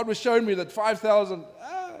 And God was showing me that 5,000,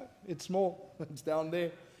 it's small, it's down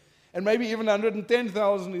there. And maybe even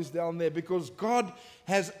 110,000 is down there, because God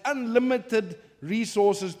has unlimited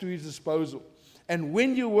resources to His disposal. And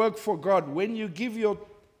when you work for God, when you give your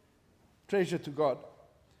treasure to God,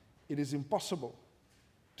 it is impossible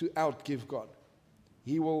to outgive God.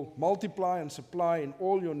 He will multiply and supply in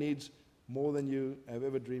all your needs more than you have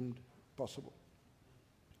ever dreamed possible.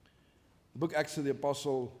 The book Acts of the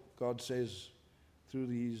Apostle, God says through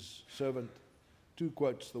His servant, 2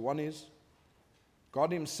 quotes. The one is,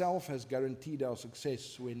 God Himself has guaranteed our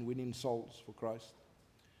success when winning souls for Christ.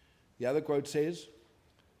 The other quote says,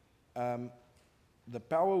 the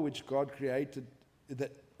power which God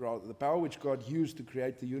used to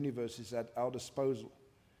create the universe is at our disposal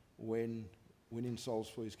when winning souls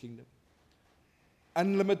for His kingdom.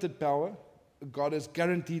 Unlimited power. God has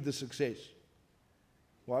guaranteed the success.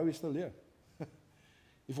 Why are we still here?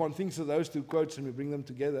 If one thinks of those 2 quotes and we bring them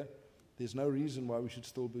together, there's no reason why we should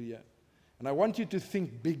still be here. And I want you to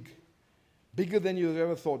think big, bigger than you've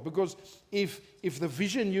ever thought. Because if the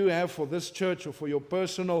vision you have for this church or for your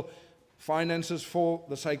personal finances for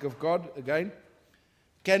the sake of God, again,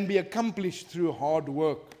 can be accomplished through hard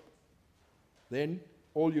work, then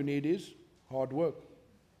all you need is hard work.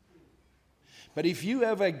 But if you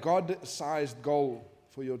have a God-sized goal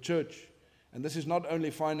for your church, and this is not only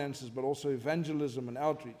finances but also evangelism and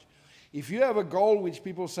outreach, If you have a goal which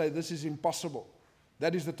people say this is impossible,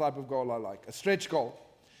 that is the type of goal I like. A stretch goal.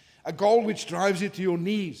 A goal which drives you to your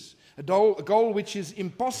knees. A goal which is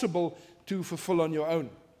impossible to fulfill on your own.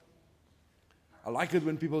 I like it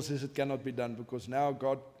when people say it cannot be done, because now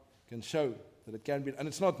God can show that it can be. And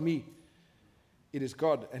it's not me. It is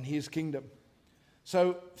God and His kingdom.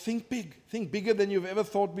 So think big. Think bigger than you've ever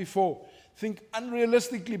thought before. Think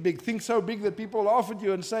unrealistically big. Think so big that people laugh at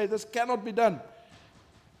you and say, this cannot be done.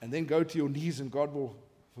 And then go to your knees and God will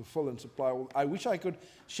fulfill and supply all. I wish I could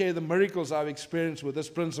share the miracles I've experienced with this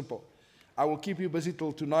principle. I will keep you busy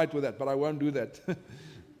till tonight with that, but I won't do that.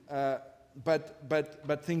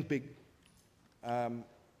 But think big.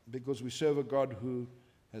 Because we serve a God who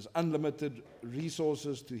has unlimited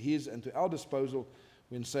resources to His and to our disposal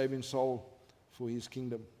when saving soul for His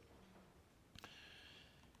kingdom.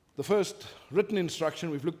 The first written instruction,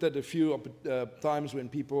 we've looked at a few times when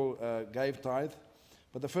people gave tithe,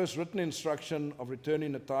 but the first written instruction of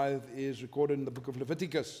returning a tithe is recorded in the book of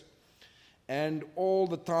Leviticus. And all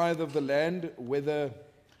the tithe of the land, whether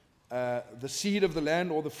the seed of the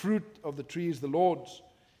land or the fruit of the tree is the Lord's,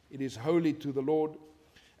 it is holy to the Lord.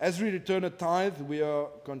 As we return a tithe, we are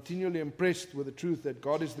continually impressed with the truth that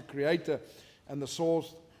God is the creator and the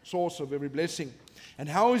source of every blessing. And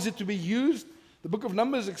how is it to be used? The book of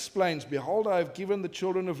Numbers explains, behold, I have given the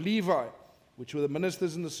children of Levi, which were the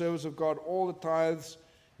ministers in the service of God, all the tithes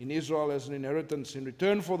in Israel as an inheritance in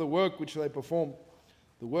return for the work which they performed,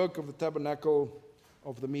 the work of the tabernacle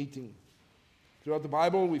of the meeting. Throughout the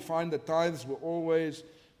Bible, we find that tithes were always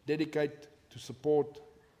dedicated to support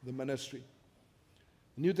the ministry.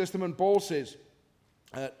 The New Testament, Paul says,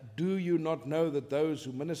 do you not know that those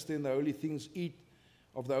who minister in the holy things eat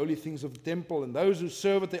of the holy things of the temple, and those who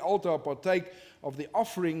serve at the altar partake of the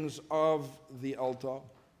offerings of the altar?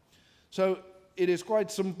 So it is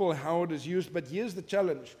quite simple how it is used, but here's the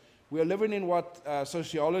challenge. We are living in what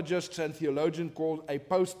sociologists and theologians call a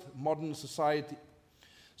postmodern society.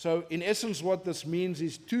 So in essence, what this means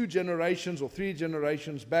is 2 generations or 3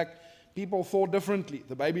 generations back, people thought differently.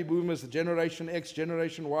 The baby boomers, the Generation X,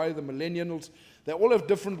 Generation Y, the millennials, they all have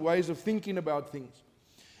different ways of thinking about things.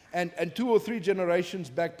 And 2 or 3 generations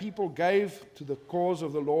back, people gave to the cause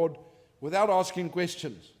of the Lord without asking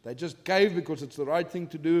questions. They just gave because it's the right thing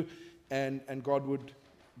to do, and God would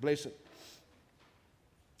bless it.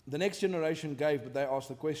 The next generation gave, but they asked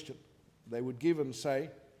the question. They would give and say,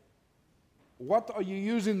 what are you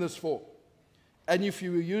using this for? And if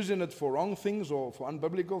you were using it for wrong things or for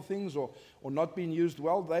unbiblical things or not being used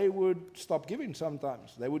well, they would stop giving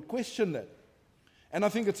sometimes. They would question that. And I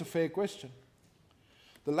think it's a fair question.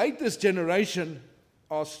 The latest generation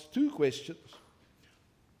asks 2 questions.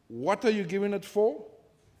 What are you giving it for?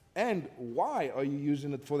 And why are you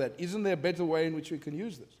using it for that? Isn't there a better way in which we can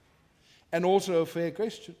use this? And also a fair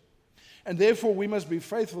question. And therefore we must be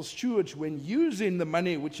faithful stewards when using the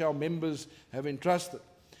money which our members have entrusted.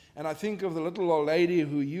 And I think of the little old lady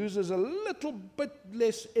who uses a little bit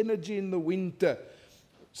less energy in the winter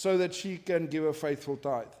so that she can give a faithful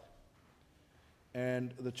tithe.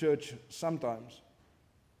 And the church sometimes,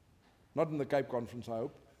 not in the Cape Conference I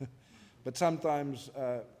hope, but sometimes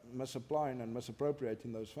misapplying and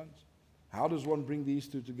misappropriating those funds. How does one bring these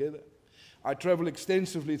 2 together? I travel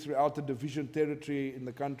extensively throughout the division territory in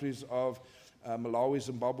the countries of Malawi,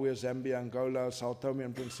 Zimbabwe, Zambia, Angola, Sao Tome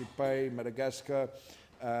and Principe, Madagascar,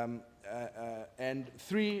 and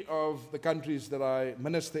 3 of the countries that I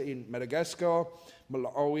minister in, Madagascar,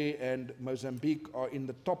 Malawi, and Mozambique, are in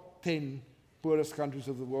the top 10 poorest countries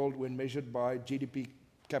of the world when measured by GDP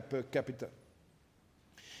per capita.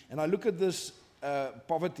 And I look at this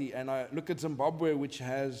poverty, and I look at Zimbabwe, which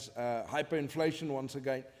has hyperinflation once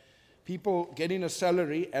again. People getting a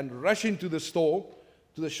salary and rushing to the store,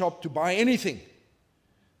 to the shop to buy anything.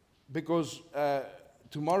 Because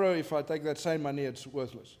tomorrow, if I take that same money, it's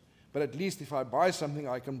worthless. But at least if I buy something,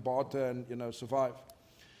 I can barter and survive.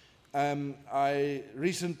 I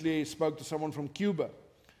recently spoke to someone from Cuba.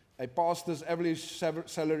 A pastor's average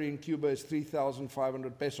salary in Cuba is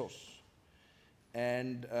 3,500 pesos.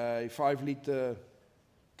 And a 5-liter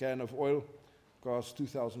can of oil costs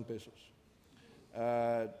 2,000 pesos.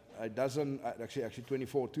 A dozen, actually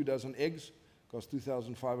 24, 2 dozen eggs cost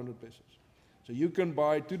 2,500 pesos. So you can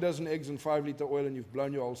buy 2 dozen eggs and 5-liter oil, and you've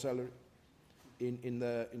blown your whole salary in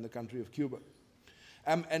the country of Cuba.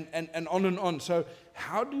 And on and on. So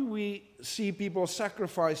how do we see people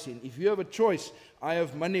sacrificing? If you have a choice, I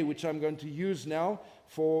have money which I'm going to use now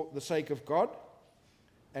for the sake of God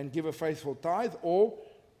and give a faithful tithe, or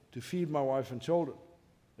to feed my wife and children.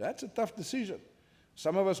 That's a tough decision.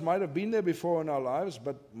 Some of us might have been there before in our lives,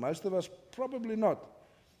 but most of us probably not.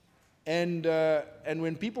 And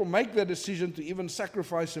when people make the decision to even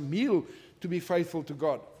sacrifice a meal to be faithful to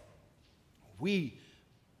God, we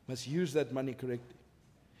must use that money correctly.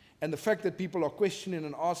 And the fact that people are questioning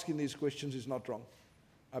and asking these questions is not wrong.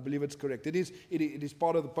 I believe it's correct. It is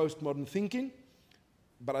part of the postmodern thinking,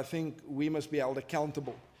 but I think we must be held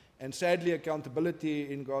accountable. And sadly,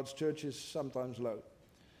 accountability in God's church is sometimes low.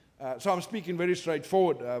 So I'm speaking very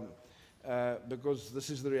straightforward because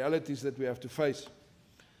this is the realities that we have to face.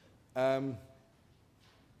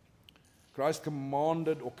 Christ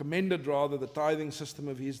commended the tithing system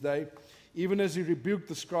of his day, even as he rebuked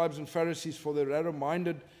the scribes and Pharisees for their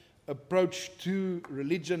narrow-minded approach to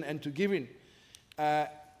religion and to giving.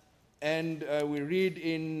 We read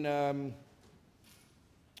in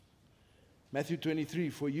Matthew 23,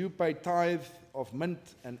 "For you pay tithe of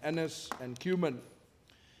mint and anise and cumin,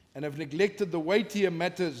 and have neglected the weightier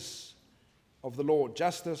matters of the law,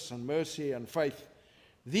 justice and mercy and faith.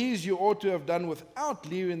 These you ought to have done without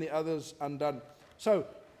leaving the others undone." So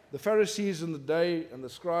the Pharisees in the day and the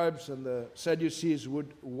scribes and the Sadducees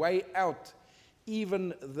would weigh out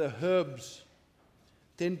even the herbs,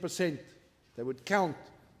 10%. They would count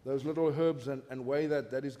those little herbs and weigh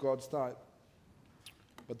that. That is God's tithe.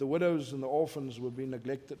 But the widows and the orphans were being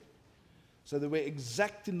neglected. So they were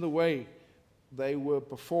exact in the way they were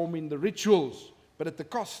performing the rituals, but at the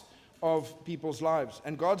cost of people's lives.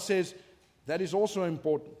 And God says that is also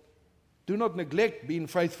important. Do not neglect being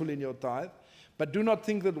faithful in your tithe, but do not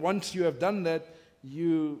think that once you have done that,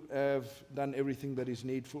 you have done everything that is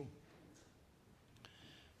needful.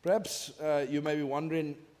 Perhaps you may be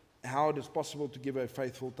wondering how it is possible to give a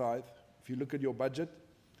faithful tithe. If you look at your budget,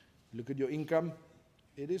 look at your income,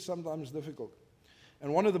 it is sometimes difficult.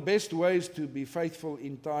 And one of the best ways to be faithful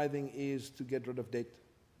in tithing is to get rid of debt.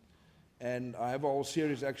 And I have a whole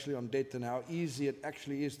series actually on debt and how easy it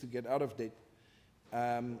actually is to get out of debt.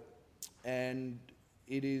 And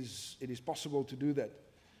it is possible to do that.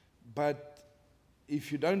 But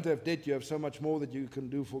if you don't have debt, you have so much more that you can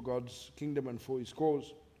do for God's kingdom and for his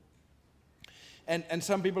cause. And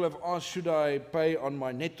some people have asked, should I pay on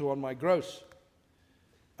my net or on my gross?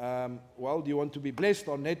 Well, do you want to be blessed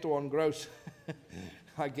on net or on gross?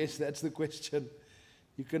 I guess that's the question.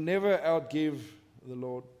 You can never outgive the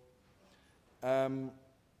Lord.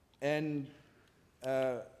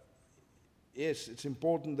 Yes, it's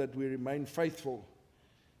important that we remain faithful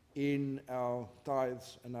in our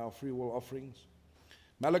tithes and our free will offerings.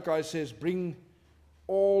 Malachi says, "Bring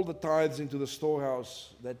all the tithes into the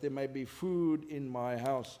storehouse, that there may be food in my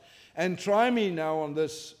house. And try me now on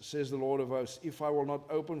this, says the Lord of hosts, if I will not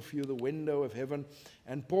open for you the window of heaven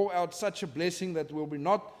and pour out such a blessing that there will be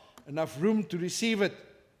not enough room to receive it."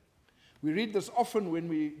 We read this often when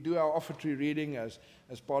we do our offertory reading as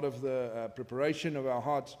part of the preparation of our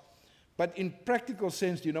hearts. But in practical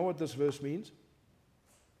sense, do you know what this verse means?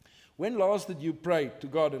 When last did you pray to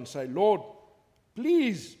God and say, "Lord,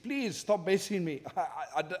 please stop blessing me.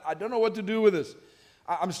 I don't know what to do with this.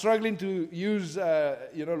 I'm struggling to use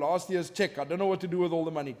last year's check. I don't know what to do with all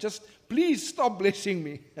the money. Just please stop blessing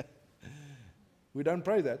me." We don't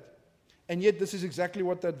pray that. And yet this is exactly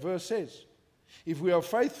what that verse says. If we are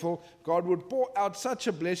faithful, God would pour out such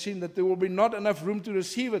a blessing that there will be not enough room to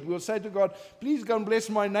receive it. We'll say to God, "Please go and bless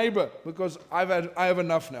my neighbor because I have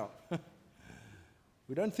enough now."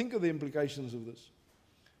 We don't think of the implications of this.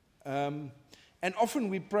 And often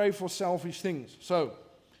we pray for selfish things. So,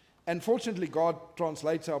 and fortunately, God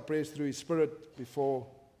translates our prayers through his Spirit before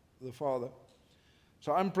the Father.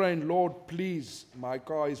 So I'm praying, "Lord, please, my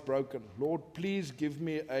car is broken. Lord, please give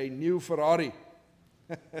me a new Ferrari."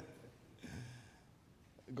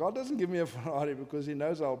 God doesn't give me a Ferrari because he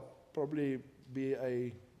knows I'll probably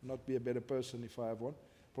not be a better person if I have one.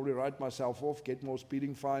 Probably write myself off, get more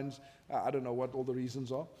speeding fines. I don't know what all the reasons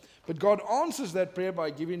are. But God answers that prayer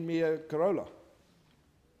by giving me a Corolla.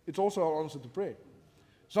 It's also our answer to prayer.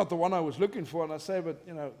 It's not the one I was looking for, and I say, but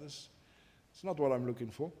it's not what I'm looking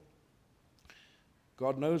for.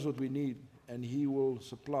 God knows what we need, and he will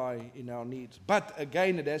supply in our needs. But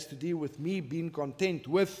again, it has to deal with me being content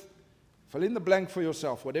with, fill in the blank for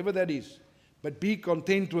yourself, whatever that is, but be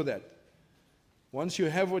content with that. Once you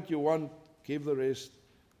have what you want, give the rest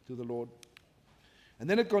to the Lord. And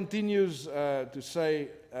then it continues to say,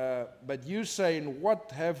 "But you say, in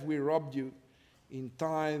what have we robbed you? In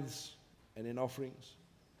tithes and in offerings."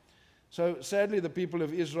 So sadly, the people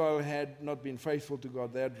of Israel had not been faithful to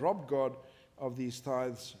God. They had robbed God of these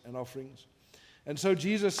tithes and offerings. And so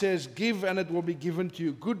Jesus says, "Give and it will be given to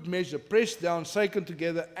you. Good measure, pressed down, shaken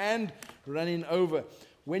together, and running over.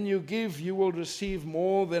 When you give, you will receive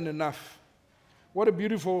more than enough." What a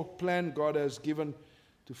beautiful plan God has given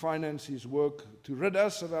to to finance His work, to rid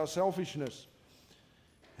us of our selfishness.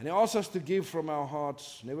 And He asks us to give from our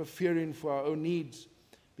hearts, never fearing for our own needs,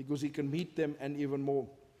 because He can meet them and even more.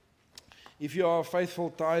 If you are a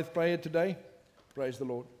faithful tithe payer today, praise the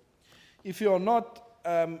Lord. If you are not,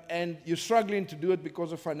 and you're struggling to do it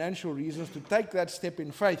because of financial reasons, to take that step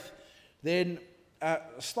in faith, then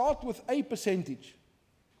start with a percentage.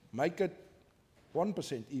 Make it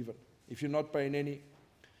 1% even, if you're not paying any.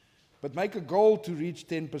 But make a goal to reach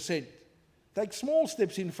 10%. Take small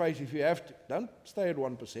steps in faith if you have to. Don't stay at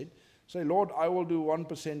 1%. Say, Lord, I will do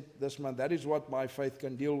 1% this month. That is what my faith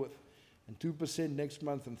can deal with. And 2% next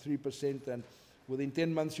month, and 3%, and within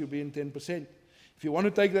 10 months you'll be in 10%. If you want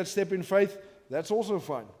to take that step in faith, that's also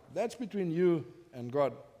fine. That's between you and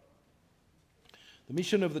God. The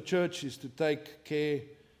mission of the church is to take care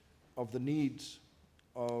of the needs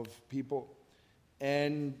of people.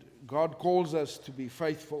 And God calls us to be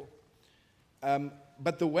faithful.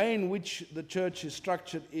 But the way in which the church is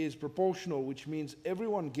structured is proportional, which means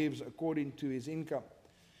everyone gives according to his income.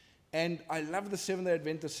 And I love the Seventh-day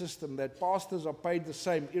Adventist system that pastors are paid the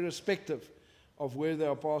same, irrespective of where they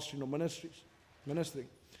are pastoring or ministering.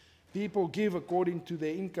 People give according to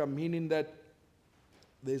their income, meaning that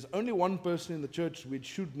there's only one person in the church which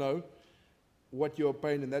should know what you're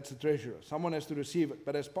paying, and that's the treasurer. Someone has to receive it.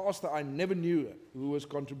 But as pastor, I never knew who was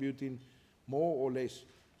contributing more or less.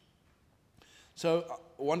 So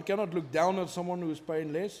one cannot look down at someone who is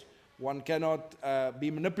paying less. One cannot be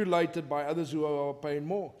manipulated by others who are paying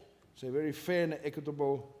more. It's a very fair and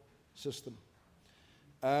equitable system.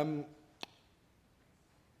 One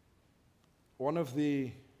of the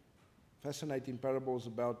fascinating parables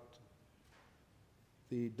about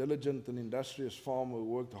the diligent and industrious farmer who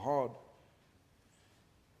worked hard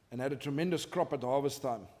and had a tremendous crop at harvest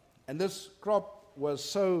time. And this crop was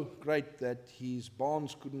so great that his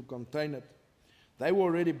barns couldn't contain it. They were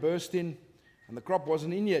already bursting, and the crop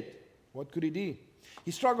wasn't in yet. What could he do?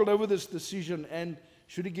 He struggled over this decision, and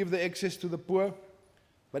should he give the excess to the poor?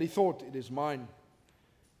 But he thought, it is mine.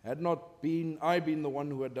 Had not I been the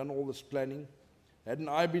one who had done all this planning? Hadn't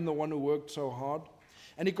I been the one who worked so hard?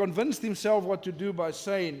 And he convinced himself what to do by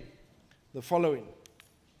saying the following.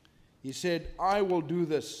 He said, I will do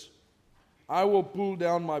this. I will pull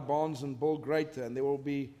down my barns and build greater, and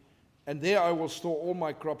there I will store all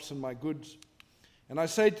my crops and my goods. And I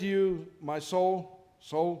say to you, my soul,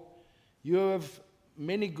 you have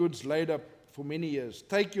many goods laid up for many years.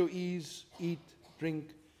 Take your ease, eat,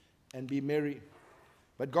 drink, and be merry.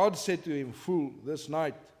 But God said to him, fool, this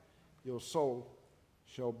night your soul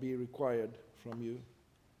shall be required from you.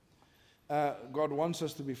 God wants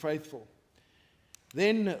us to be faithful.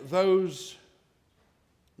 Then whose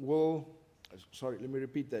will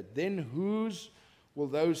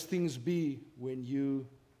those things be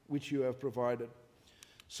which you have provided?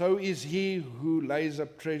 So is he who lays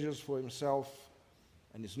up treasures for himself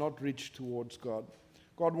and is not rich towards God.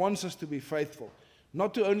 God wants us to be faithful,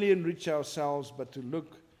 not to only enrich ourselves, but to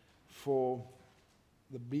look for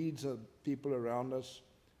the needs of people around us,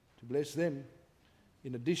 to bless them,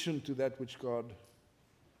 in addition to that which God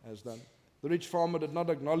has done. The rich farmer did not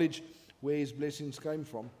acknowledge where his blessings came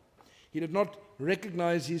from. He did not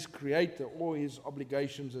recognize his creator or his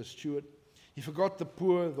obligations as steward. He forgot the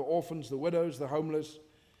poor, the orphans, the widows, the homeless.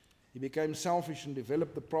 He became selfish and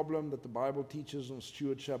developed the problem that the Bible teaches on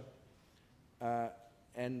stewardship,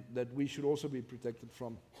 and that we should also be protected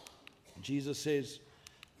from. Jesus says,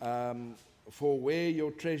 for where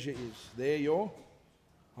your treasure is, there your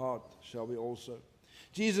heart shall be also.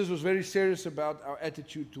 Jesus was very serious about our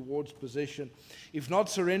attitude towards possession. If not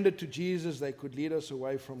surrendered to Jesus, they could lead us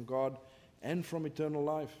away from God and from eternal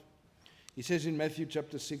life. He says in Matthew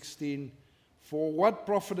chapter 16, for what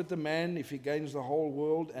profiteth a man if he gains the whole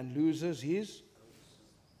world and loses his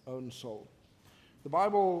own soul? The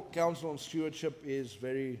Bible counsel on stewardship is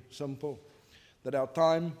very simple. That our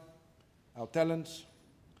time, our talents,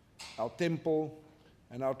 our temple,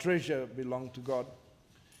 and our treasure belong to God.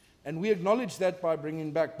 And we acknowledge that by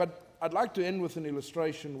bringing back. But I'd like to end with an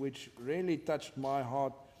illustration which really touched my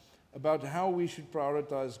heart about how we should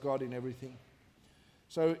prioritize God in everything.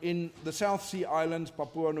 So in the South Sea Islands,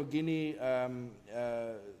 Papua New Guinea,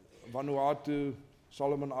 Vanuatu,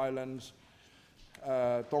 Solomon Islands,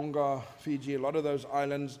 Tonga, Fiji, a lot of those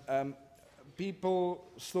islands, people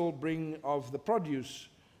still bring of the produce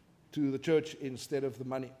to the church instead of the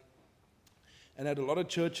money. And at a lot of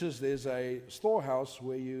churches, there's a storehouse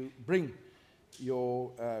where you bring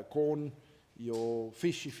your corn, your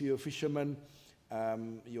fish if you're a fisherman,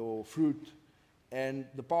 your fruit, and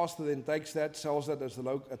the pastor then takes that, sells that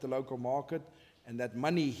at the local market, and that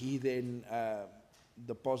money he then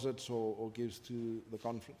deposits or gives to the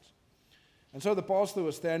conference. And so the pastor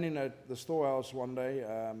was standing at the storehouse one day.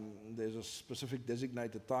 There's a specific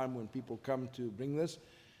designated time when people come to bring this.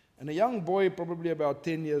 And a young boy, probably about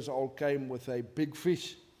 10 years old, came with a big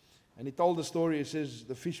fish. And he told the story. He says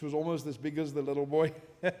the fish was almost as big as the little boy.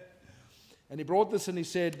 And he brought this and he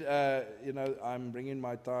said, I'm bringing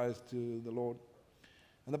my tithe to the Lord.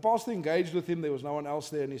 And the pastor engaged with him. There was no one else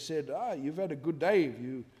there. And he said, you've had a good day.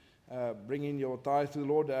 You bring in your tithe to the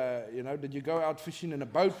Lord. Did you go out fishing in a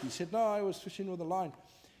boat? He said, no, I was fishing with a line.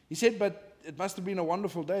 He said, but it must have been a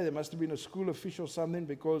wonderful day. There must have been a school of fish or something,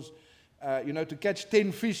 because, to catch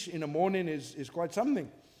 10 fish in a morning is quite something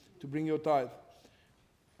to bring your tithe.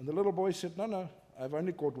 And the little boy said, no, I've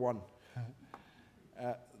only caught one.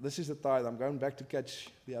 This is the tithe. I'm going back to catch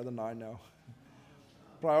the other 9 now.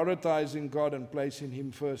 Prioritizing God and placing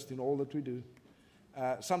Him first in all that we do.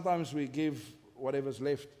 Sometimes we give whatever's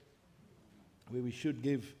left, where we should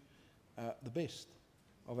give the best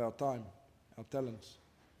of our time, our talents,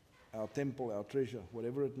 our temple, our treasure,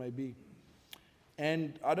 whatever it may be.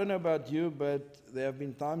 And I don't know about you, but there have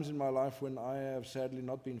been times in my life when I have sadly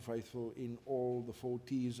not been faithful in all the 4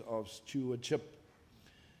 T's of stewardship.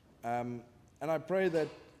 And I pray that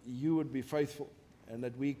you would be faithful and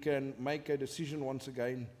that we can make a decision once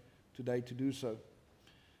again today to do so.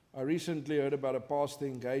 I recently heard about a pastor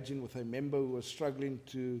engaging with a member who was struggling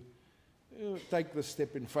to take this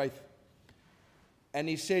step in faith. And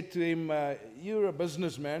he said to him, you're a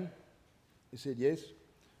businessman. He said, yes.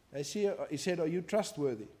 He said, are you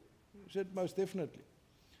trustworthy? He said, most definitely.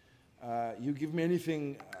 You give me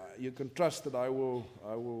anything, you can trust that I will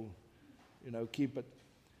keep it.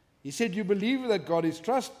 He said, you believe that God is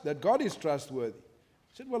trustworthy?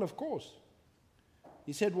 He said, well, of course.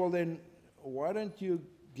 He said, well then, why don't you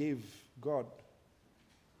give God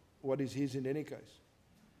what is His in any case?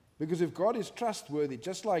 Because if God is trustworthy,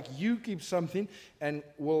 just like you keep something and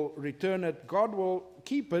will return it, God will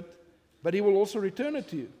keep it, but He will also return it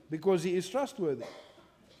to you because He is trustworthy.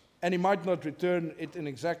 And He might not return it in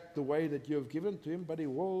exact the way that you have given to Him, but He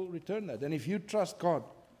will return that. And if you trust God,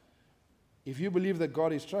 if you believe that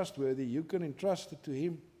God is trustworthy, you can entrust it to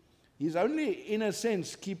Him. He's only, in a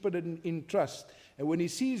sense, keep it in trust. And when He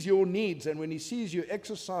sees your needs and when He sees you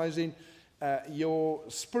exercising your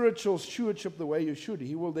spiritual stewardship the way you should,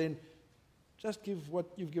 He will then just give what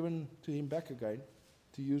you've given to Him back again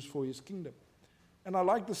to use for His kingdom. And I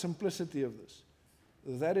like the simplicity of this.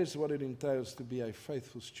 That is what it entails to be a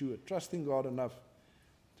faithful steward, trusting God enough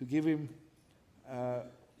to give Him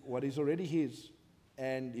what is already His.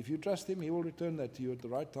 And if you trust Him, He will return that to you at the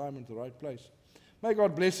right time and the right place. May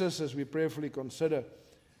God bless us as we prayerfully consider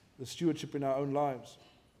the stewardship in our own lives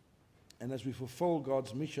and as we fulfill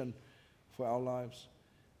God's mission for our lives.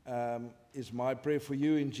 Is my prayer for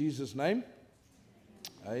you in Jesus' name.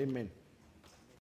 Amen.